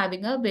cities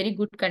having a very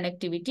good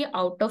connectivity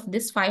out of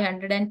this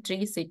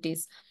 503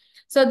 cities.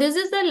 So this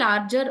is the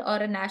larger or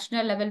a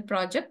national level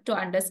project to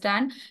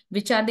understand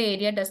which are the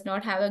area does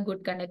not have a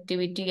good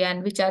connectivity,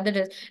 and which are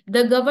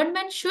the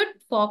government should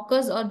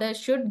focus, or they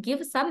should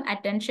give some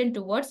attention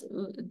towards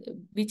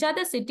which are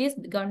the cities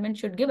the government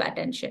should give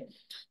attention.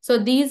 So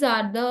these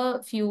are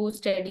the few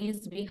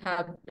studies we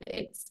have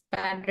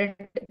expanded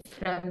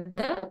from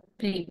the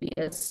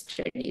previous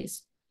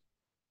studies.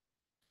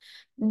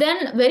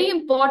 Then very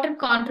important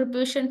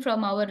contribution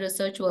from our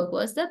research work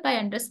was that by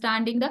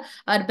understanding the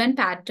urban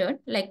pattern,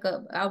 like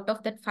out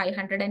of that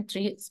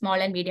 503 small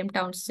and medium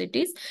town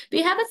cities,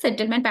 we have a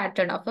settlement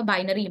pattern of a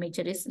binary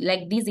imageries,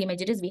 like these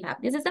imageries we have.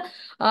 This is a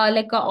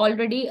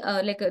already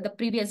the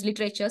previous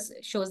literature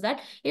shows that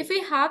if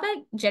we have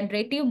a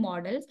generative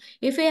models,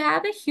 if we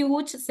have a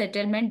huge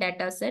settlement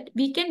data set,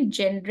 we can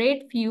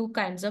generate few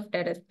kinds of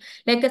data,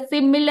 like a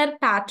similar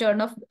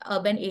pattern of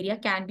urban area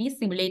can be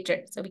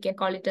simulated. So we can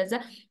call it as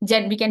a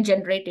we can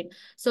generate it.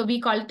 So we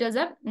call it as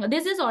a,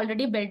 this is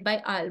already built by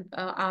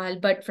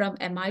Albert from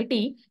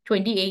MIT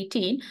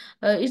 2018.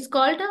 It's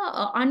called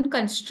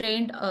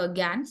unconstrained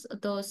GANs.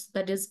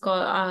 That is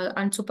called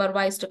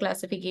unsupervised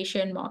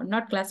classification,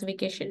 not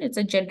classification, it's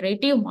a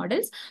generative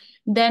models.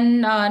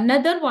 Then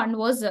another one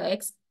was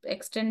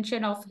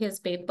extension of his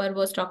paper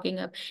was talking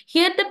about.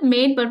 Here the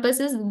main purpose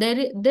is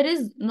there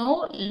is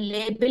no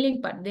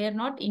labeling part. They are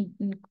not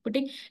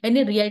putting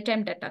any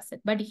real-time data set.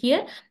 But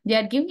here they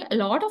are giving a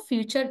lot of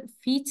feature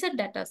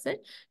data set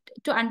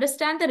to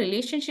understand the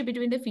relationship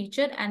between the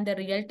feature and the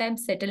real-time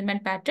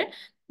settlement pattern.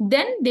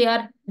 Then they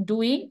are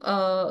doing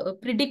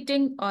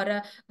predicting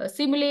or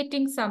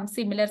simulating some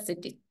similar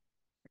city.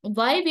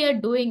 Why we are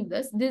doing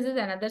this? This is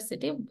another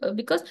city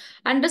because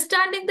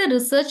understanding the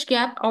research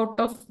gap out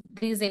of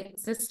these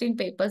existing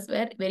papers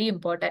were very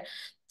important.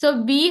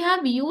 So we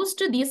have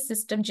used this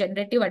system,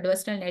 generative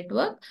adversarial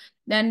network,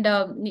 and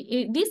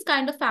these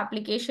kind of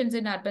applications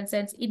in urban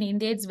science in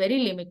India, it's very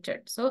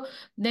limited. So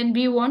then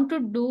we want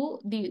to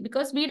do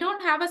because we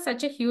don't have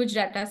such a huge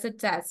data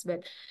sets as well.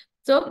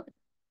 So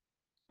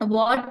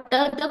what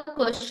are the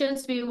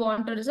questions we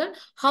want to resolve?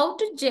 How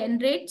to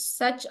generate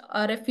such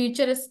a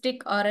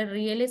futuristic or a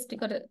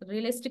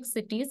realistic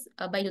cities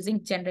by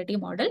using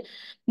generative model.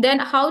 Then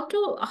how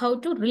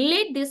to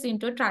relate this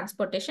into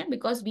transportation,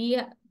 because we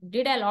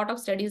did a lot of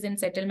studies in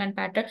settlement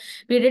pattern.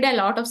 We did a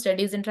lot of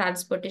studies in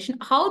transportation,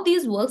 how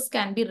these works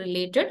can be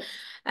related,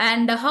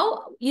 and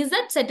how is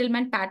that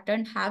settlement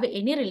pattern have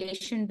any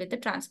relation with the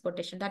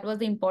transportation. That was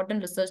the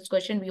important research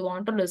question we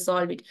want to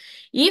resolve it.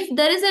 If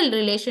there is a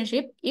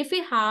relationship, if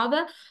we have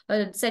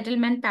a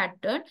settlement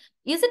pattern,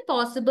 is it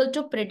possible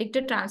to predict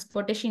the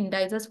transportation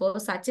indices for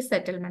such a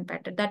settlement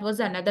pattern? That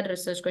was another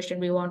research question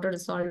we want to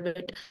resolve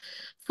it.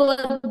 For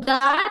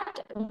that,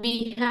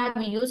 we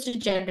have used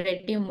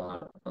generative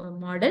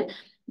model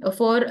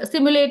for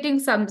simulating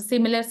some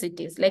similar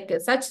cities. Like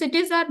such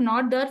cities are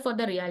not there for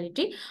the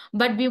reality,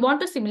 but we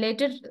want to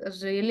simulate a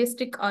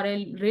realistic or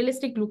a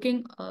realistic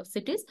looking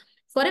cities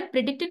for a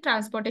predicted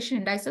transportation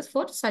indices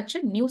for such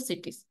a new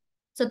cities.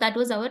 So that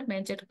was our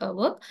major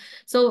work.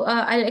 So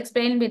I'll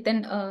explain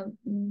within,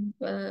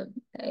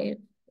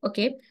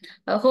 okay.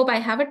 Hope I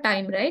have a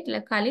time, right?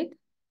 Like Khalid?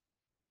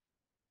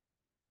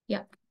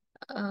 Yeah.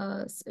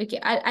 Okay,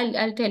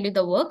 I'll tell you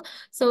the work.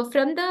 So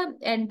from the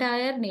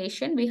entire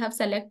nation, we have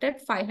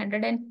selected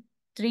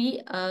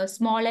 503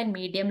 small and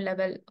medium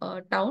level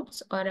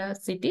towns or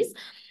cities.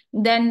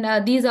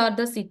 Then these are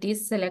the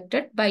cities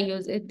selected by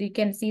using. You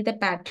can see the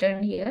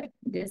pattern here.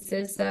 This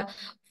is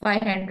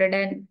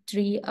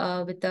 503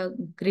 with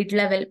the grid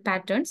level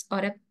patterns,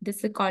 or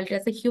this is called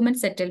as a human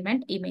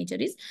settlement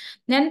imageries.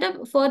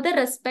 Then for the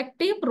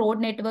respective road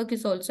network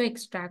is also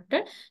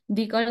extracted,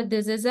 because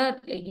this is a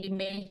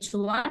image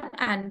one,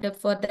 and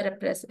for the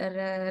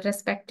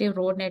respective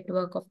road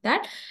network of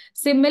that,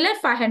 similar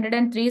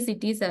 503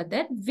 cities are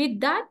there. With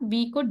that,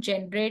 we could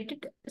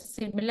generate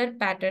similar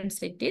pattern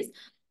cities.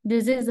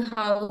 This is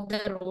how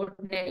the road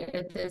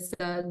this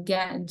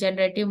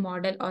generative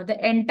model or the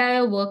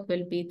entire work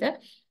will be there.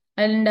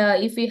 And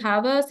if we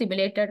have a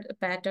simulated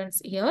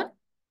patterns here,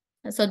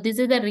 so this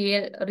is the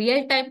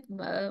real-time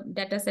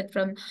data set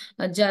from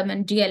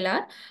German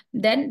DLR.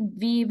 Then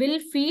we will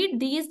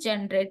feed these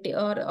generative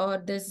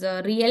or this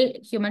real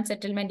human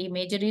settlement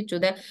imagery to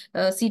the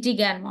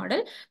CT-GAN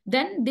model.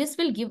 Then this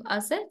will give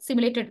us a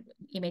simulated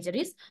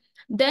imageries.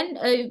 Then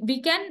we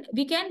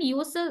can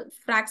use the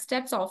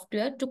FracStat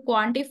software to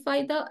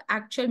quantify the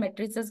actual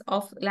matrices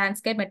of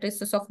landscape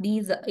matrices of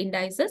these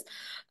indices,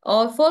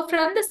 or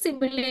from the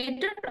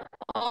simulated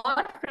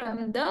or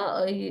from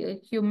the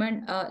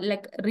human,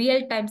 like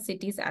real-time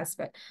cities as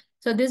well.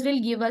 So this will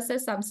give us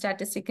some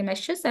statistical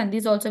measures, and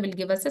these also will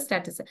give us a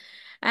statistic.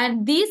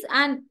 And these,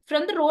 and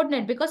from the road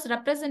net, because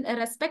represent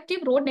respective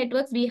road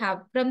networks we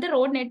have, from the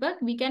road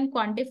network, we can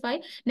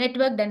quantify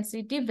network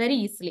density very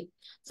easily.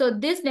 So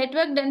this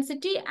network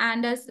density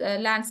and as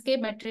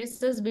landscape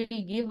matrices will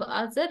give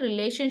us a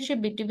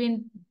relationship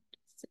between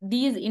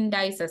these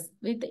indices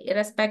with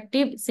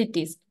respective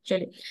cities.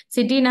 Actually,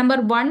 city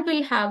number 1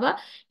 will have a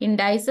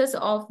indices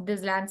of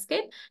this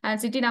landscape, and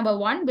city number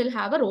 1 will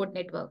have a road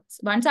networks.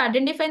 Once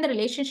identifying the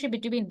relationship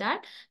between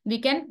that,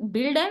 we can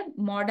build a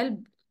model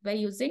by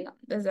using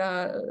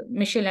the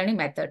machine learning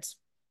methods.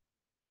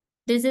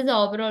 This is the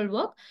overall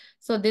work.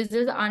 So this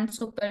is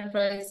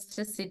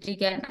unsupervised city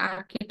GAN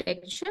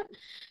architecture.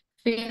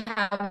 We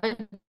have a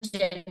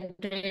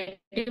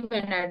generative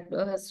and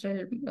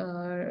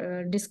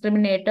adversarial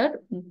discriminator,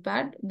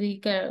 but we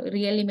can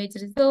real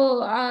images.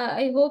 So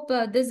I hope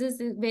this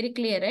is very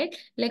clear, right?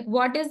 Like,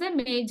 what is the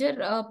major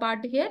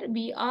part here?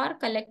 We are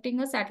collecting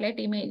a satellite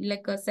image,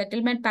 like a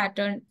settlement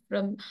pattern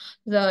from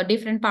the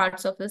different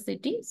parts of the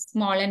city,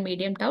 small and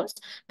medium towns,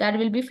 that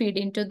will be feed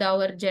into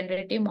our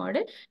generative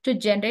model to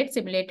generate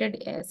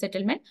simulated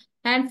settlement.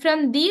 And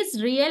from these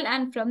real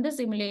and from the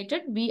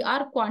simulated, we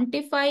are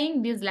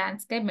quantifying these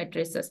landscape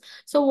matrices.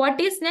 So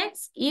what is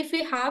next? If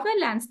we have a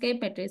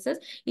landscape matrices,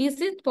 is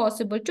it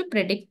possible to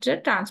predict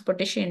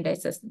transportation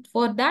indices?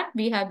 For that,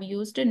 we have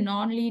used a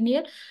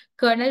nonlinear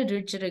kernel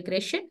ridge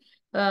regression.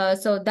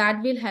 So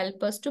that will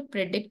help us to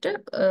predict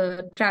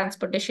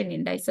transportation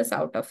indices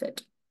out of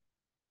it.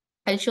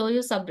 I'll show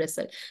you some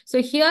result.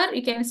 So here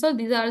you can, so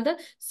these are the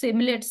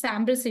simulate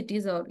sample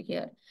cities over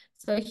here.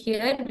 So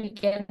here we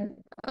can,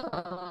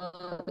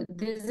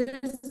 this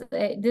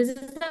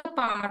is a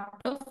part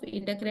of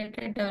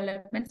integrated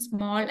development,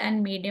 small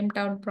and medium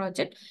town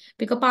project.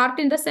 Because part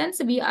in the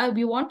sense we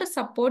want to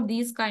support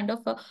these kind of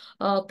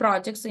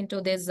projects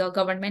into this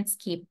government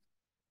scheme.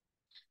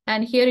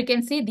 And here you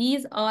can see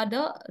these are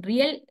the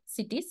real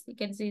cities. You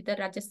can see the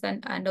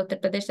Rajasthan and Uttar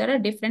Pradesh. There are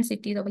different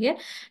cities over here,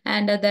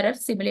 and there are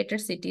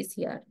simulated cities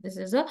here. This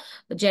is a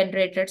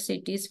generated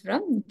cities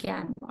from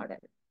GAN model.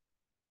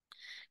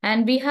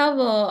 And we have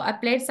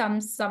applied some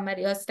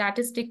summary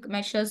statistic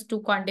measures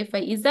to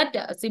quantify is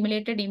that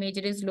simulated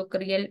imageries look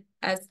real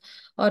as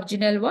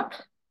original one.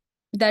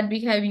 That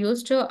we have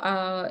used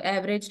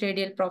average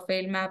radial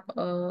profile map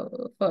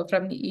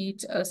from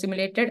each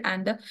simulated,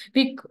 and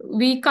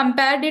we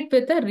compared it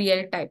with the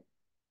real time.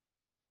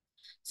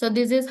 So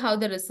this is how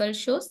the result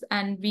shows,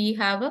 and we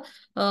have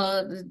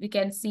we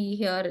can see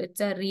here it's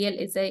a real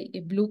is a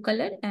blue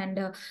color,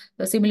 and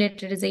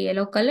simulated is a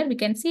yellow color. We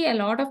can see a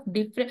lot of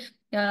different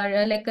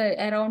like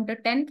around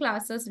 10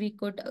 classes we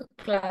could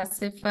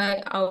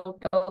classify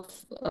out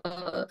of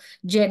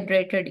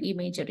generated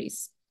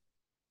imageries.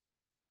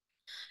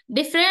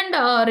 Different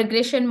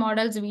regression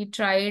models we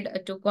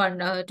tried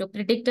to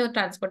predict the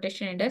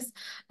transportation index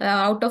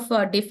out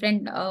of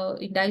different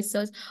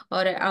indices,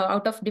 or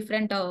out of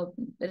different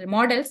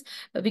models.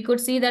 We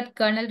could see that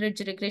kernel ridge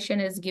regression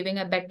is giving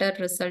a better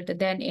result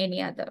than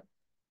any other.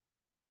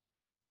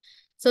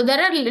 So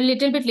there are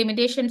little bit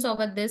limitations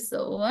over this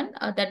one.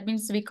 That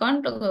means we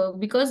can't,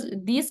 because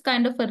these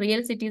kind of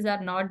real cities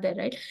are not there,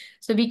 right?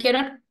 So we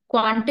cannot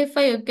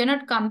quantify, you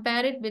cannot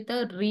compare it with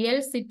the real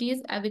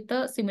cities with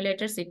the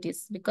simulated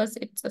cities, because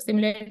it's a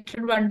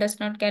simulated one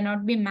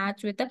cannot be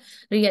matched with the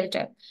real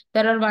time.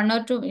 There are one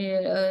or two,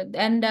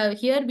 and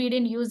here we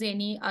didn't use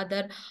any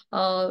other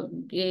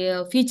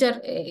feature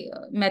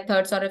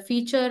methods, or a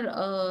feature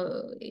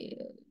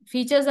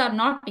features are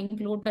not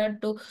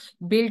included to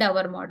build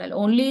our model.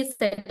 Only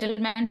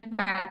settlement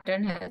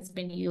pattern has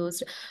been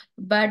used.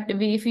 But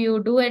if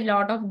you do a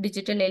lot of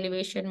digital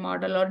elevation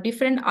model or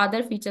different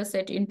other feature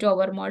set into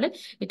our model,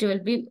 it will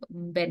be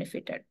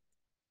benefited.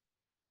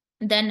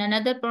 Then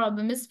another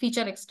problem is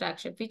feature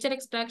extraction. Feature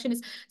extraction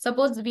is,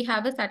 suppose we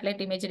have a satellite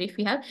imagery. If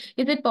we have,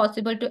 is it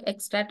possible to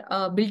extract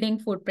a building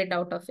footprint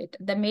out of it?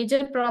 The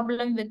major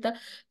problem with the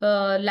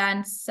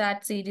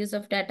Landsat series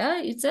of data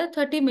is a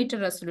 30-meter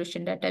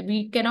resolution data.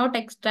 We cannot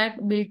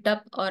extract built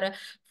up or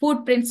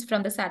footprints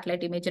from the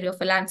satellite imagery of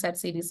a Landsat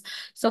series.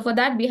 So for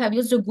that, we have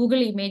used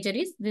Google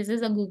imageries. This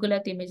is a Google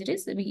Earth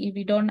imageries.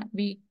 We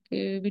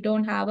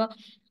don't have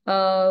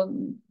a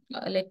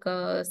like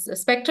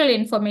spectral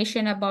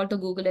information about the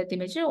Google Earth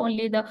imagery.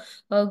 Only the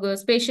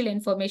spatial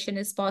information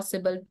is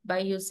possible by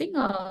using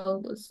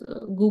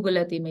Google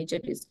Earth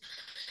imageries.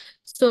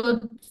 So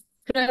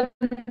from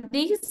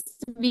these,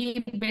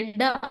 we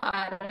build a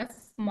RF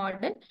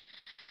model.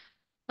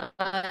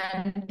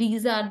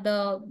 These are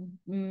the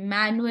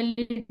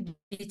manually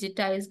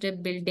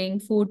digitized building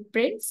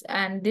footprints,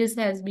 and this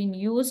has been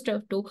used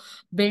to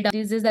build up.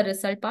 This is the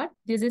result part.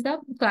 This is the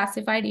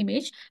classified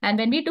image. And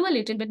when we do a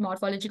little bit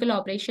morphological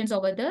operations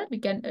over there, we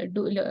can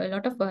do a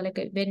lot of like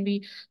when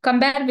we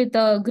compare with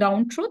the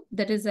ground truth,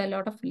 there is a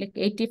lot of like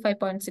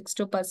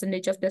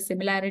 85.62% of the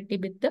similarity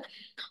with the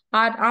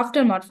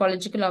after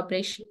morphological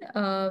operation.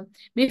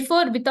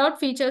 Before, without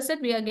feature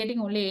set, we are getting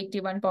only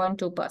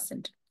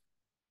 81.2%.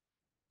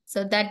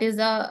 So that is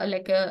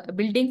a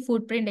building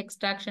footprint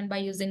extraction by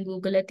using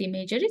Google Earth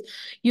imagery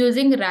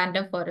using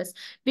random forest.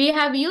 We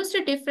have used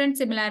different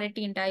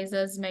similarity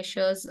indicers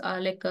measures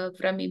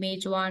from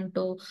image one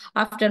to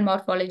after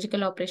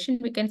morphological operation.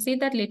 We can see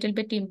that little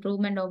bit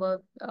improvement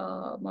over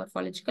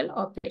morphological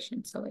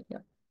operations over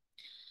here.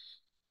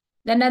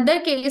 Another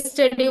case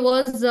study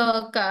was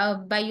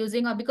by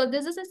using, because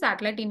this is a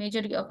satellite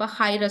imagery of a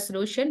high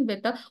resolution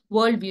with a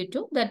world view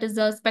too. That is,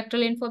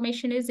 spectral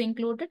information is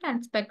included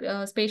and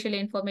spatial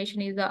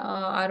information is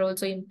are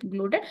also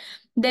included.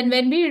 Then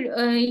when we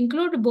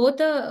include both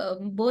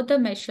the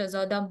measures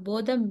or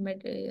both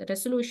the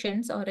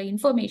resolutions or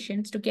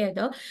informations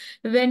together,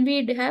 when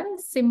we have a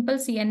simple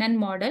CNN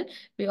model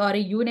or a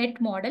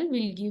unit model,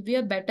 will give you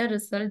a better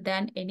result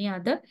than any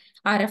other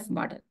RF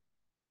model.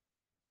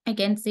 I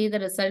can see the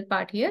result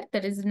part here.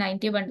 That is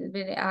 91,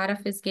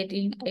 RF is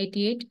getting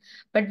 88.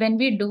 But when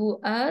we do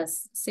a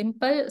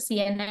simple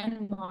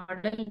CNN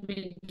model,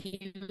 we'll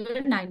give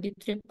you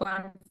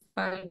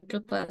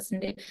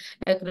 93.52%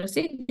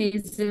 accuracy.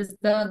 This is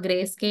the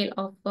grayscale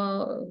of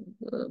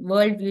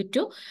world view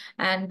 2.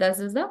 And this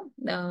is the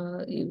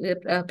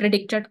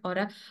predicted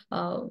or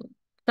a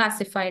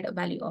classified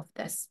value of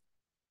this.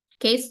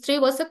 Case 3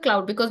 was a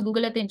cloud, because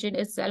Google Earth Engine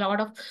is a lot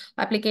of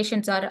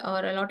applications or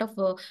a lot of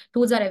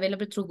tools are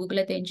available through Google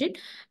Earth Engine.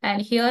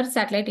 And here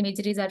satellite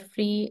imageries are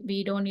free.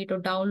 We don't need to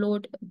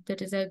download.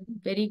 That is a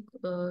very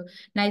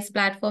nice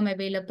platform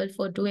available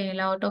for doing a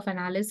lot of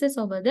analysis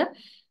over there.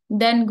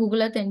 Then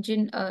Google Earth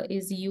Engine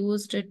is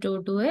used to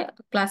do a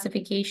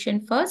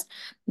classification first.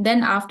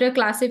 Then after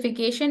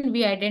classification,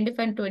 we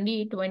identify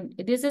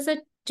 2020. This is a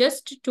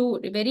just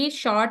two very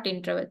short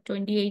interval,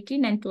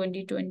 2018 and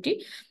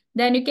 2020.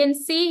 Then you can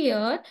see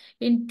here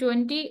in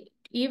 20,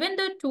 even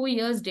though 2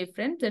 years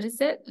different, there is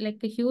a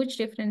huge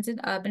difference in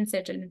urban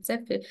settlements.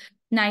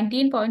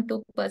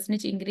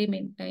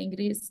 19.2%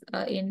 increase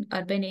in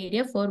urban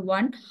area for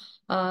one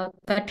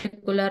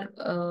particular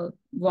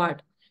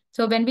ward.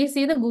 So when we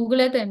see the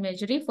Google Earth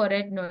imagery for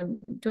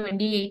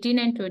 2018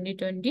 and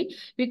 2020,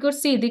 we could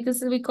see,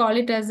 because we call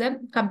it as a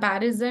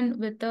comparison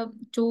with the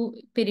two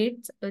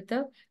periods with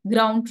the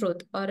ground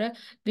truth, or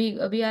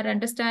we are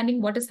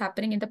understanding what is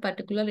happening in the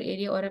particular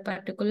area or a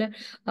particular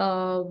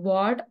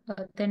ward.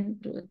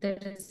 Then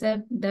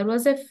there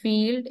was a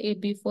field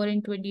before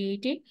in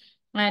 2018,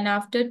 and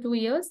after 2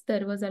 years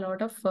there was a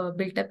lot of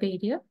built up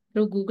area.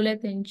 Through Google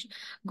Earth Engine,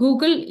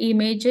 Google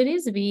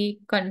imageries, we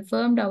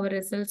confirmed our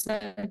results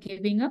are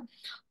giving a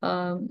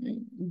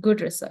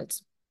good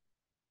results.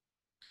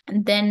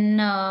 And then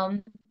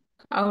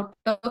out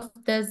of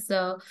this,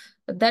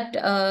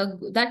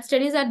 that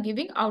studies are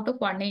giving, out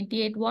of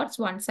 198 wards,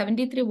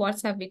 173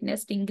 wards have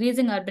witnessed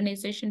increasing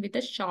urbanization with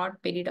a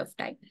short period of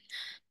time.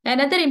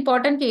 Another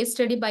important case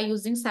study by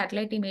using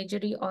satellite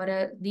imagery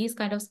or these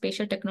kind of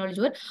spatial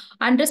technology,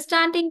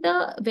 understanding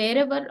the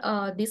wherever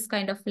this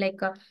kind of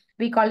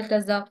we call it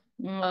as a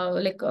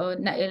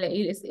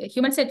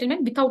human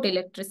settlement without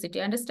electricity,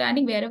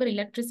 understanding wherever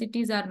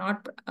electricities are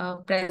not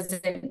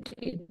present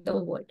in the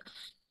world.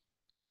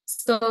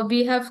 So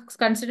we have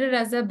considered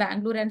as a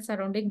Bangalore and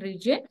surrounding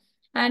region,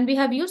 and we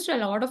have used a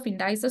lot of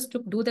indices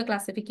to do the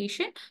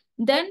classification.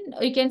 Then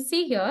you can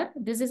see here,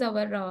 this is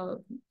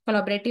our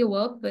collaborative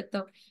work with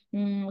the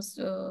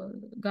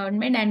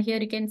government. And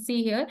here you can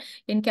see here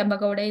in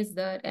Kambagowda is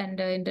there, and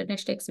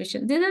International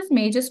Exhibition. This is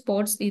major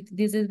sports.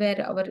 This is where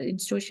our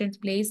institutions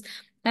place.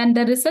 And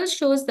the result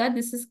shows that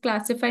this is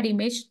classified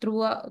image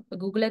through a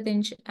Google Earth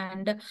Engine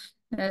and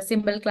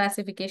symbol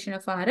classification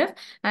of RF.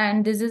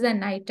 And this is a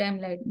nighttime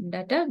light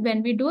data.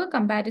 When we do a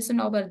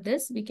comparison over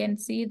this, we can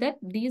see that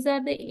these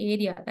are the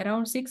area,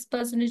 around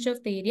 6%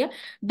 of the area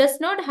does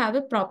not have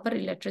a proper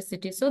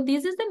electricity. So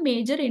this is the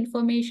major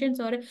information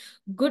or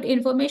good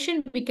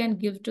information we can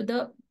give to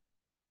the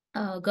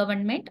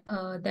government,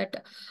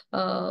 that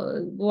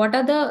what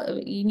are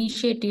the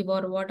initiative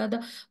or what are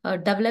the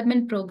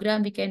development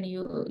program we can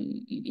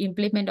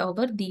implement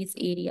over these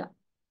area.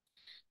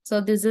 So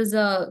this is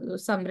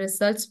some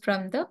results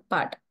from the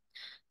part.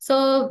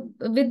 So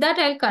with that,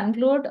 I'll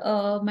conclude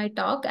my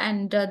talk.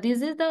 And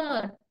this is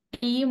the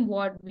team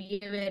what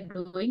we were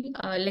doing.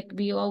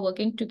 We are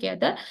working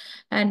together.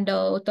 And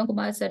Uttam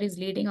Kumar sir is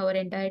leading our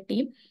entire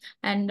team.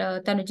 And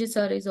Tanuji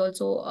sir is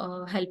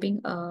also helping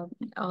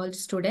all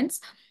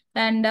students.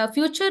 And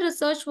future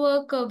research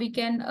work, we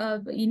can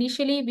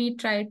initially we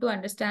try to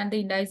understand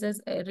the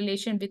indices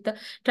relation with the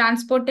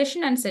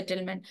transportation and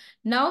settlement.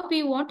 Now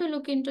we want to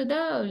look into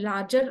the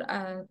larger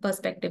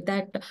perspective,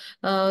 that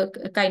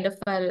kind of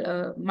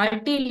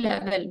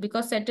multi-level,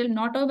 because settle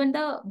not even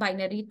the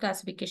binary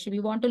classification. We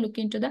want to look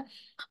into the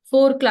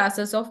 4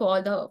 classes of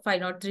all the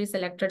 503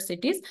 selected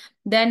cities.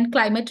 Then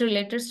climate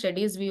related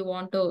studies we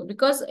want to,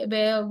 because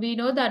where we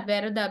know that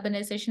where the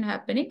urbanization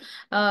happening,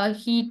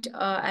 heat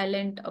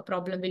island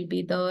problem will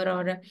be there,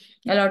 or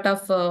a lot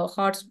of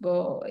hot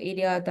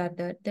area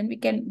then we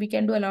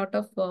can do a lot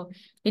of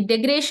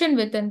integration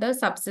within the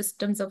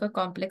subsystems of a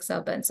complex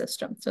urban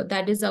system. So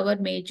that is our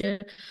major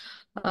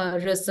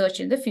research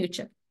in the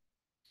future.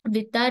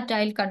 with that,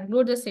 I'll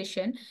conclude the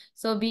session.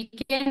 So we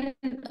can,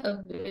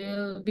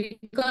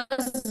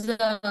 because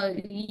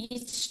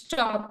each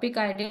topic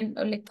I didn't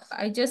like,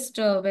 I just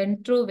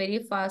went through very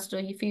fast. So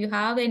if you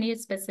have any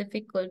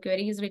specific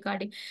queries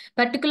regarding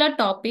particular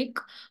topic,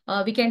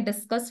 we can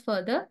discuss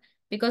further.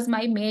 Because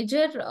my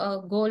major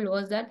goal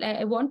was that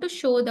I want to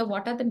show the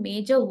what are the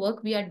major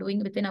work we are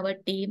doing within our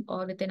team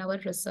or within our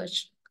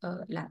research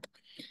lab.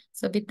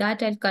 So with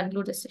that, I'll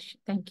conclude the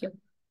session. Thank you.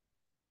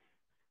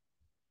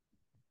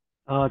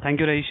 Thank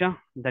you, Raisha.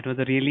 That was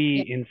a Yeah.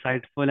 really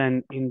insightful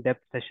and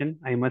in-depth session,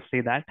 I must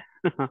say that.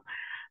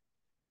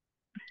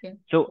 Okay.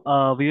 So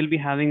we will be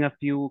having a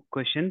few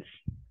questions,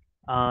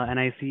 and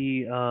I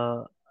see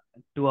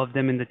two of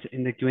them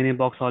in the Q&A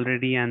box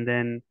already, and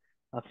then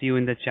a few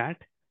in the chat.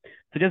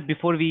 So just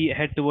before we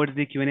head towards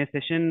the Q&A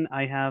session,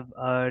 I have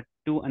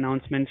two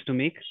announcements to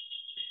make.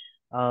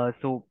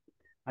 So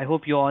I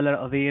hope you all are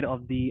aware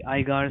of the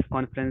IGARS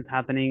conference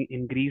happening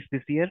in Greece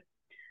this year.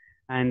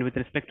 And with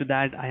respect to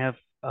that, I have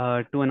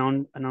two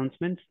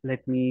announcements.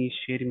 Let me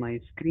share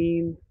my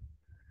screen.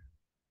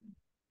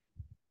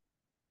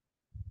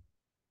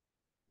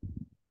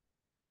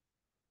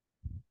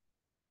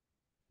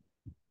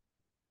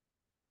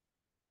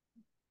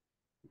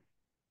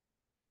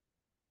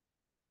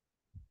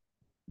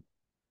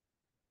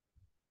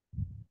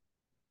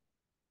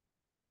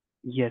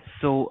 Yes,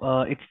 so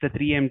it's the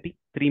 3MT,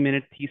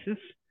 3-minute thesis,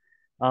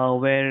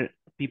 where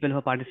people who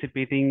are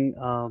participating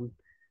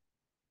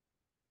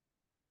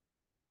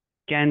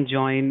can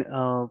join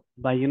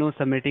by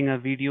submitting a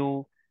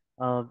video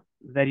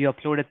where you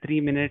upload a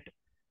 3-minute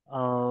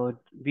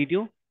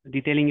video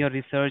detailing your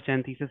research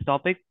and thesis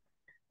topic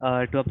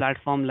to a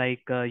platform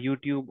like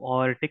YouTube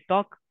or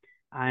TikTok,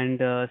 and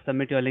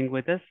submit your link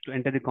with us to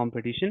enter the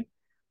competition.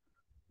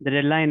 The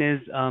deadline is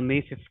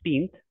May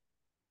 15th,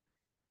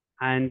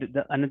 and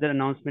the another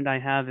announcement I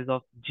have is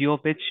of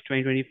GeoPitch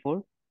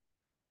 2024.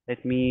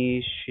 Let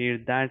me share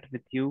that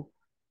with you.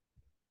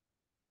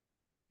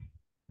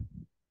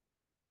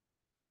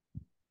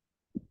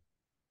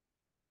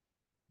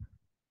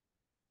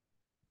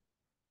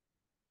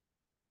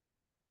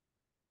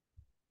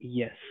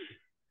 Yes.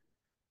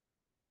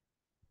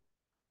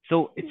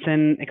 So it's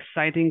an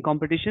exciting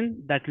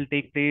competition that will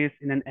take place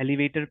in an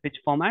elevator pitch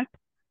format,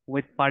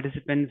 with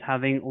participants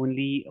having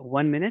only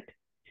 1 minute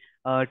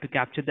to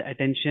capture the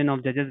attention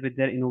of judges with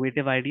their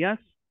innovative ideas.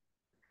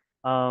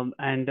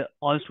 And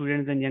all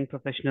students and young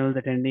professionals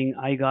attending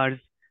IGARS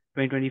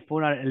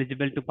 2024 are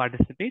eligible to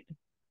participate.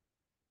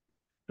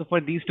 So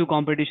for these two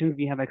competitions,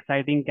 we have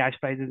exciting cash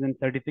prizes and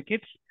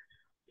certificates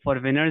for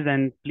winners,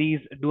 and please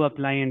do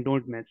apply and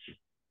don't miss.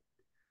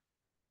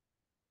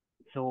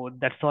 So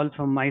that's all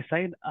from my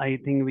side. I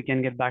think we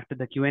can get back to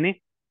the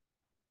Q&A.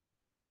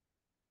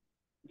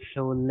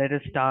 So let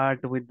us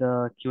start with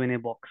the Q&A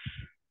box.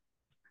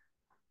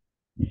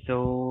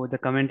 So the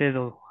comment is,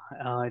 oh,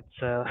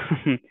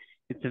 it's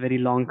it's a very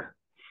long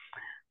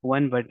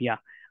one, but yeah,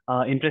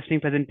 interesting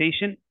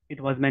presentation.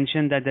 It was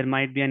mentioned that there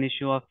might be an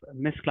issue of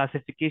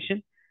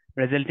misclassification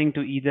resulting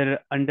to either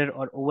under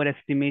or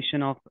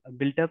overestimation of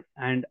built-up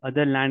and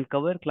other land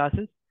cover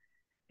classes.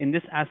 In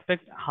this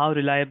aspect, how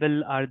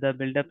reliable are the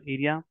built-up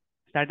area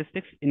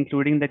statistics,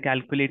 including the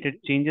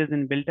calculated changes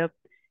in built-up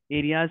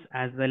areas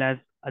as well as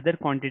other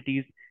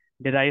quantities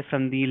derived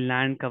from the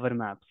land cover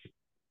maps?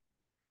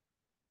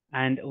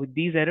 And with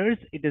these errors,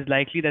 it is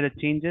likely that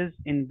the changes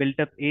in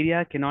built-up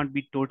area cannot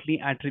be totally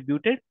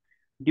attributed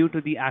due to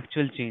the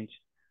actual change.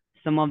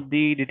 Some of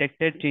the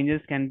detected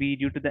changes can be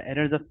due to the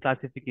errors of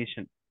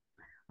classification.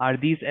 Are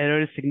these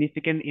errors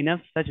significant enough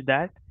such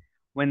that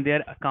when they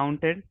are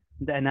accounted,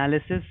 the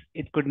analysis,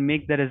 it could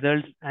make the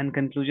results and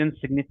conclusions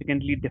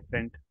significantly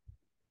different?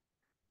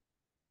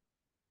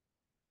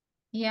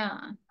 Yeah.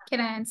 Can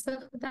I answer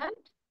for that?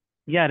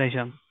 Yeah,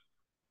 Raisha,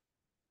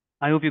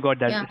 I hope you got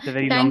that. Yeah. It's a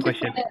very long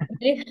Thank you for question.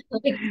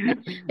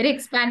 the very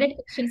expanded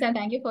questions, and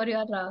thank you for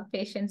your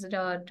patience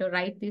to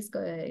write these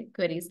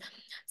queries.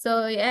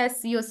 So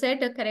yes, you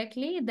said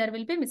correctly, there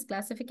will be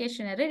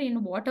misclassification error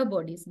in water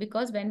bodies,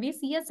 because when we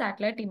see a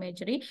satellite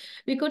imagery,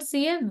 we could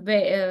see a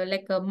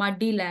like a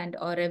muddy land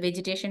or a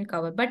vegetation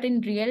cover, but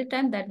in real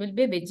time that will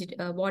be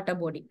water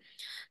body.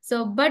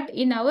 So, but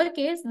in our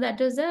case,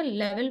 that is a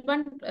level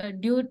one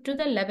due to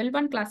the level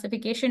one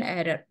classification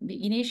error.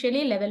 We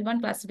initially level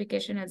one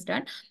classification has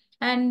done,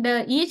 and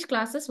each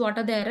classes, what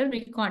are the error,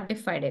 we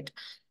quantified it.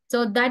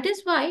 So that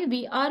is why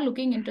we are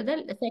looking into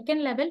the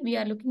second level. We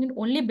are looking in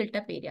only built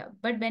up area.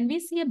 But when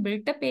we see a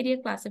built up area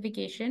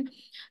classification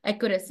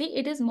accuracy,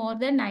 it is more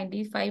than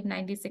 95,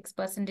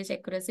 96%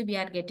 accuracy we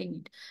are getting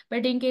it.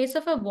 But in case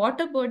of a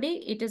water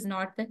body, it is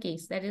not the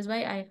case. That is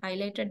why I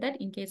highlighted that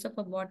in case of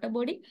a water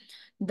body,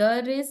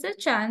 there is a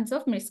chance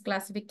of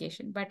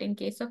misclassification. But in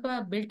case of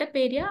a built up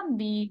area,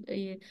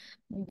 we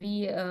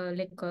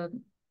like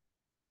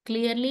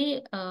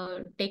clearly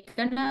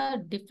taken a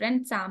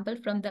different sample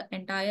from the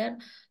entire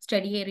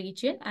study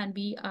region, and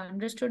we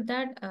understood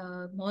that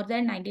more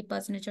than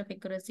 90% of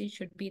accuracy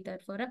should be there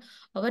for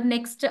our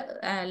next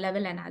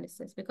level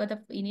analysis, because the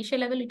initial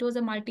level it was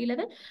a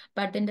multi-level,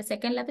 but then the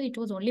second level it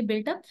was only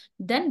built up.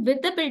 Then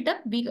with the built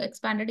up we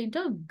expanded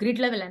into grid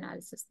level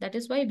analysis. That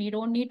is why we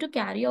don't need to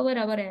carry over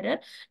our error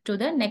to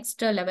the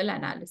next level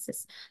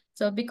analysis.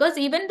 So because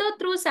even though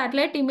through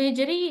satellite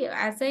imagery,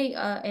 as a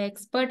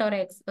expert or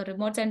a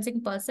remote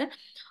sensing person,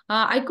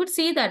 I could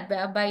see that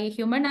by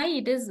human eye,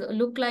 it is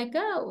look like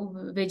a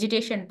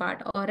vegetation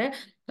part or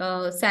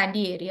a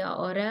sandy area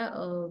or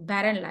a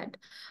barren land.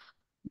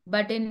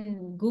 But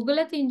in Google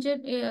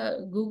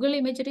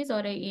imageries, or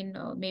in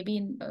maybe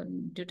in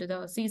due to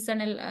the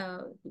seasonal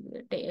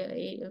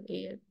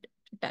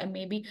time,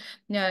 maybe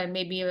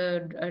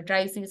a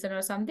dry season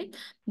or something,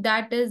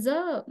 that is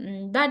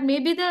that may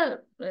be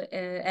the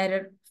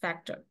error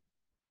factor.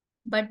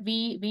 But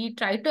we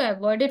try to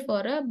avoid it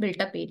for a built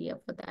up area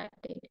for that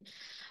area.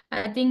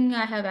 I think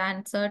I have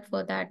answered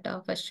for that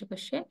first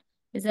question.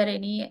 Is there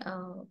any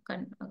Looks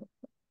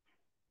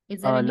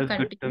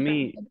good to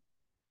me. continuation?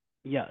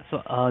 Yeah,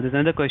 so there's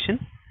another question.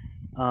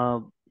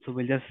 So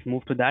we'll just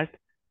move to that.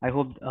 I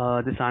hope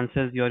this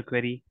answers your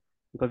query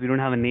because we don't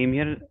have a name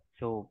here.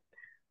 So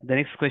the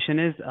next question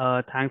is,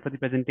 thanks for the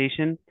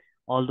presentation.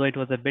 Although it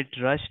was a bit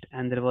rushed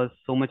and there was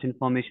so much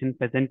information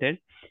presented,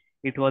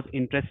 it was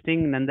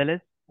interesting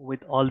nonetheless.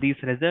 With all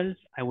these results,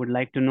 I would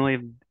like to know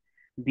if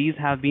these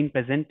have been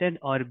presented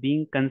or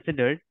being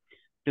considered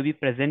to be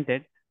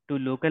presented to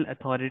local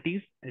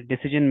authorities,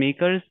 decision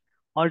makers,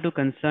 or to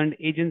concerned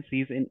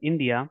agencies in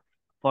India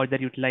for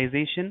their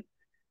utilization,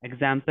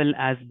 example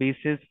as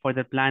basis for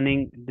the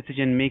planning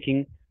decision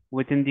making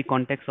within the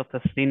context of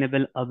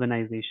sustainable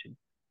urbanization.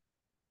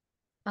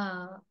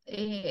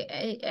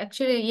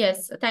 Actually,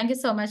 yes. Thank you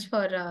so much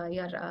for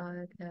your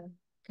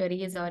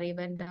queries or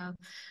even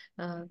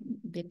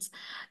bits.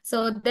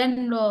 So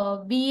then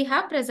we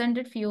have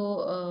presented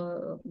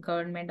few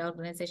government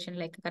organization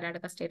like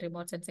Karnataka State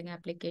Remote Sensing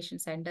Application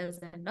Centers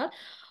and all.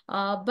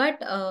 But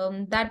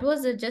that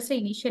was just the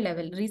initial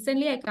level.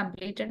 Recently, I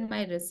completed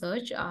my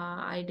research.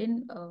 I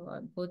didn't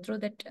go through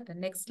that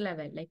next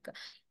level. Like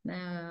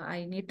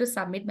I need to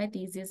submit my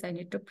thesis. I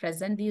need to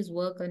present these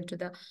work into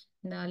the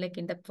like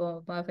in the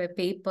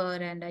paper,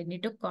 and I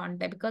need to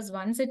contact, because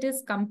once it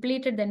is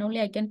completed, then only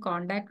I can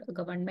contact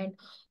government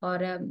or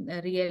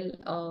real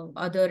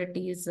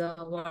authorities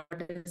what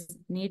is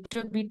need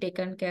to be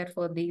taken care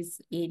for these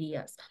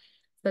areas.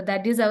 So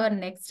that is our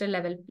next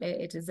level.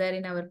 It is there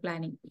in our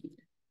planning.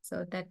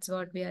 So that's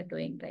what we are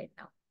doing right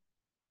now.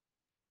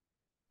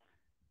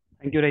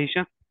 Thank you,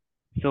 Rahisha.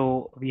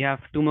 So we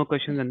have two more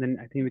questions and then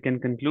I think we can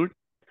conclude.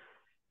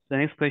 The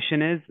next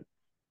question is,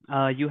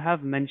 you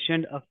have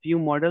mentioned a few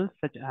models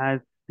such as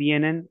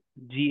CNN,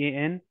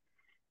 GAN,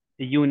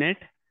 UNET.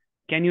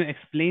 Can you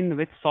explain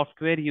which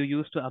software you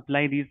use to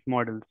apply these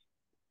models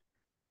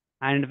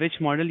and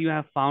which model you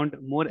have found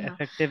more Yeah.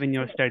 effective in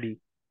your study?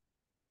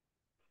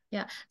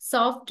 Yeah,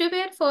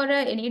 software for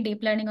any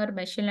deep learning or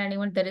machine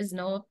learning, there is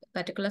no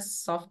particular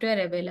software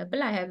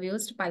available. I have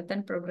used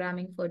Python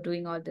programming for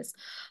doing all this.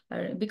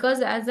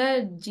 Because as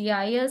a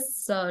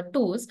GIS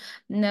tools,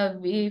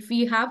 if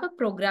we have a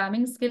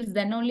programming skills,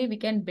 then only we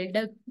can build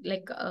a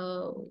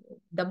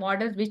the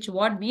models which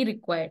what we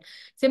required.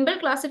 Simple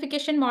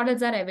classification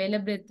models are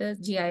available with the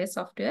GIS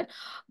software,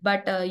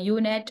 but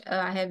UNET,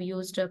 I have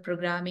used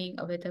programming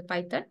with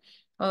Python,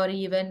 or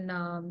even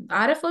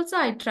RF also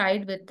I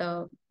tried with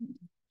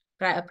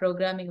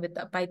programming with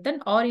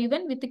Python, or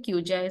even with the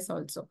QGIS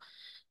also.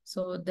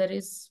 So there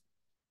is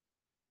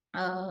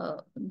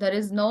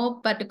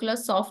no particular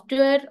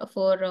software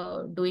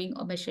for doing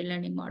machine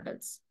learning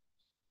models.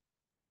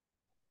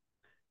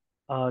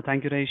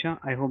 Thank you, Raisha.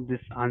 I hope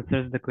this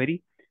answers the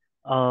query.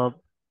 Uh,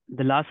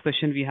 the last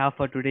question we have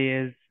for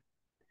today is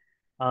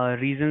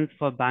reasons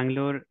for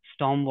Bangalore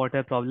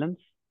stormwater problems.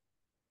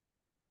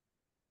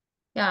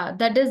 Yeah,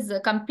 that is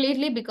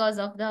completely because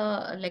of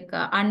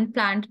the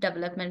unplanned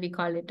development, we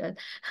call it,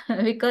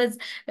 because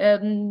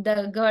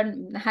the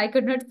government, I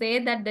could not say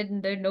that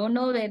they don't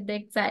know where the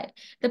exact.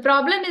 The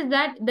problem is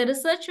that the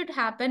research should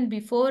happen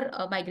before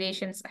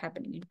migrations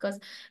happening, because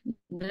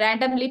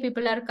randomly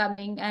people are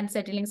coming and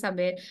settling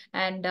somewhere,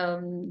 and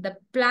the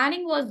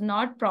planning was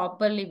not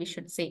properly, we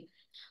should say.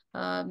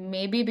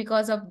 Maybe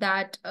because of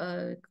that,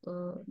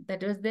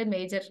 that was the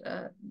major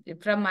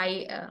from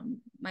my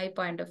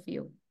point of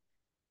view.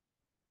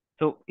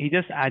 So he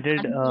just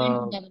added,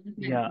 Unplanned development,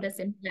 yeah, the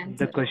simple the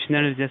answer.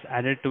 questioner just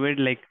added to it,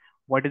 like,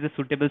 what is a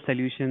suitable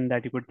solution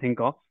that you could think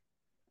of,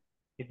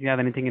 if you have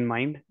anything in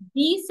mind?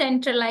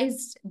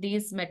 Decentralized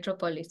these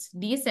metropolis.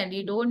 Decent.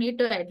 You don't need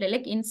to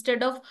like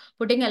instead of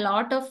putting a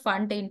lot of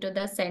fund into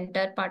the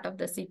center part of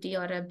the city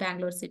or a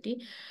Bangalore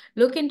city,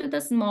 look into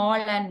the small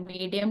and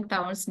medium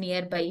towns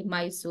nearby,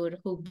 Mysore,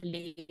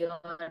 Hubli,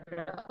 or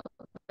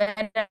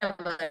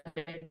wherever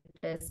it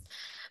is.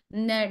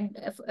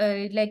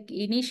 like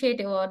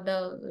initiative or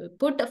the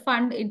put a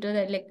fund into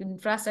the like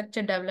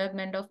infrastructure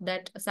development of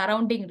that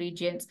surrounding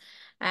regions,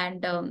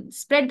 and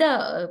spread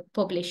the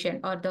population,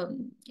 or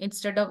the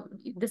instead of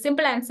the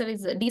simple answer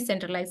is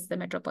decentralize the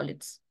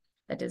metropolis.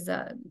 That is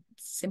a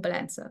simple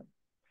answer.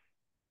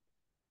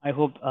 I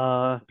hope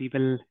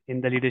people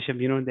in the leadership,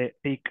 they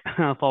take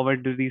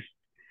forward to these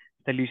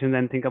solutions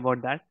and think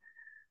about that.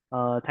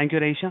 Thank you,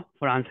 Raisha,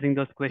 for answering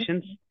those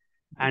questions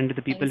and the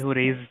Thank people you so who much.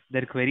 raised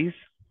their queries.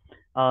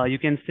 You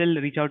can still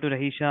reach out to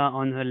Rahisha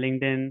on her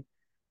LinkedIn,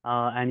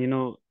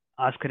 and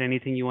ask her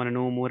anything you want to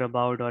know more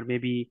about, or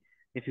maybe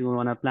if you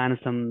want to plan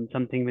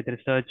something with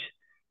research,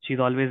 she's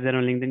always there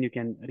on LinkedIn. You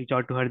can reach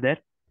out to her there.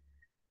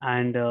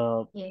 And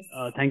Yes.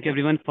 thank you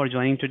everyone for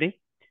joining today.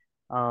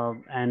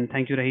 And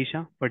thank you,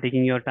 Rahisha, for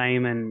taking your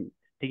time and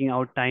taking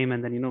out time,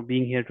 and then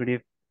being here today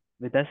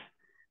with us,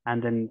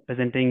 and then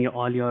presenting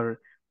all your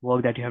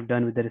work that you have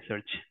done with the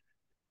research.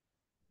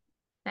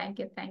 Thank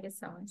you. Thank you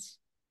so much.